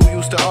school who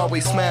used to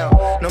always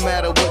smile. No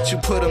matter what you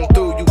put him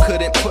through, you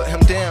couldn't put him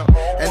down.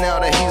 And now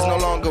that he's no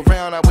longer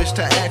around, I wished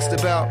I asked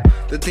about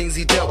the things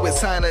he dealt with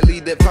silently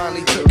that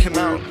finally took him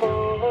out.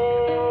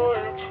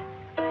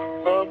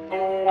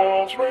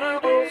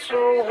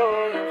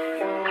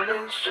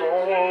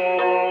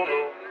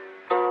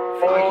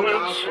 I could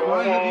ask,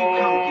 why have you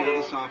come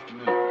here this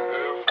afternoon?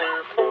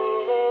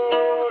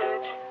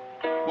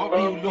 What were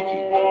you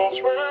looking for?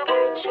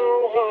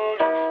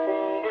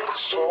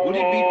 Would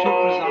it be too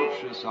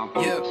presumptuous of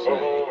you to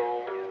say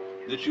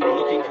that you were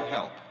looking for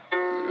help?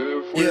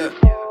 Yeah,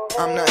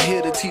 I'm not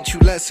here to teach you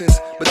lessons,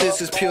 but this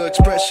is pure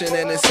expression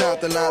and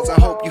inside the lines I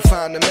hope you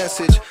find the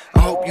message. I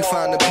hope you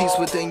find the peace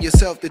within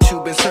yourself that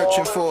you've been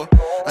searching for.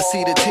 I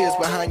see the tears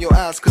behind your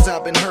eyes cause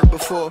I've been hurt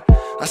before.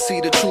 I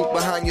see the truth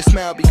behind your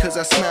smile because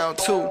I smile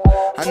too.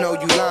 I know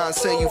you lie and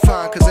say you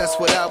fine cause that's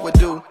what I would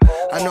do.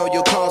 I know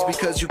your cause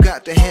because you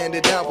got the hand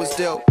that I was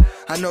dealt.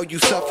 I know you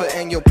suffer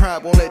and your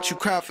pride won't let you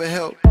cry for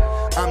help.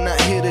 I'm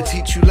not here to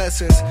teach you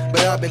lessons,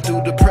 but I've been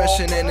through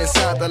depression and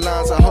inside the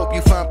lines I hope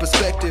you find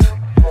perspective.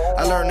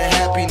 I learned that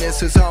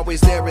happiness is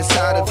always there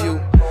inside of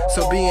you.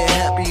 So being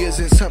happy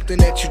isn't something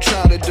that you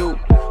try to do.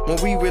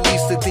 When we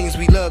release the things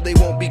we love, they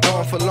won't be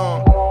gone for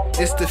long.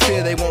 It's the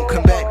fear they won't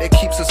come back that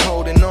keeps us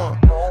holding on.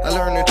 I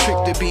learned the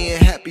trick to being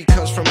happy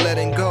comes from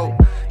letting go.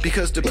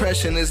 Because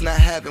depression is not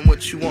having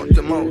what you want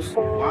the most.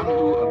 One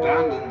who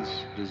abandons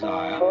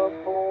desire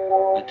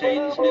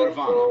attains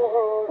nirvana,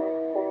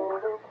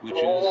 which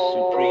is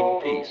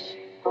supreme peace,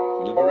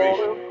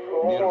 liberation.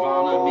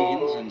 Nirvana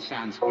means in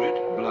Sanskrit,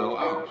 blow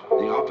out.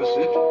 The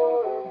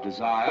opposite,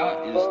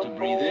 desire, is to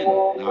breathe in.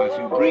 Now if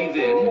you breathe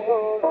in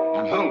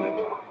and hold it,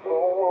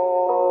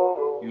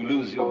 you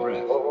lose your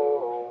breath.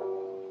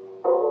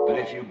 But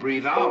if you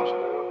breathe out,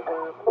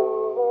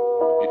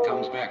 it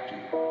comes back to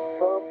you.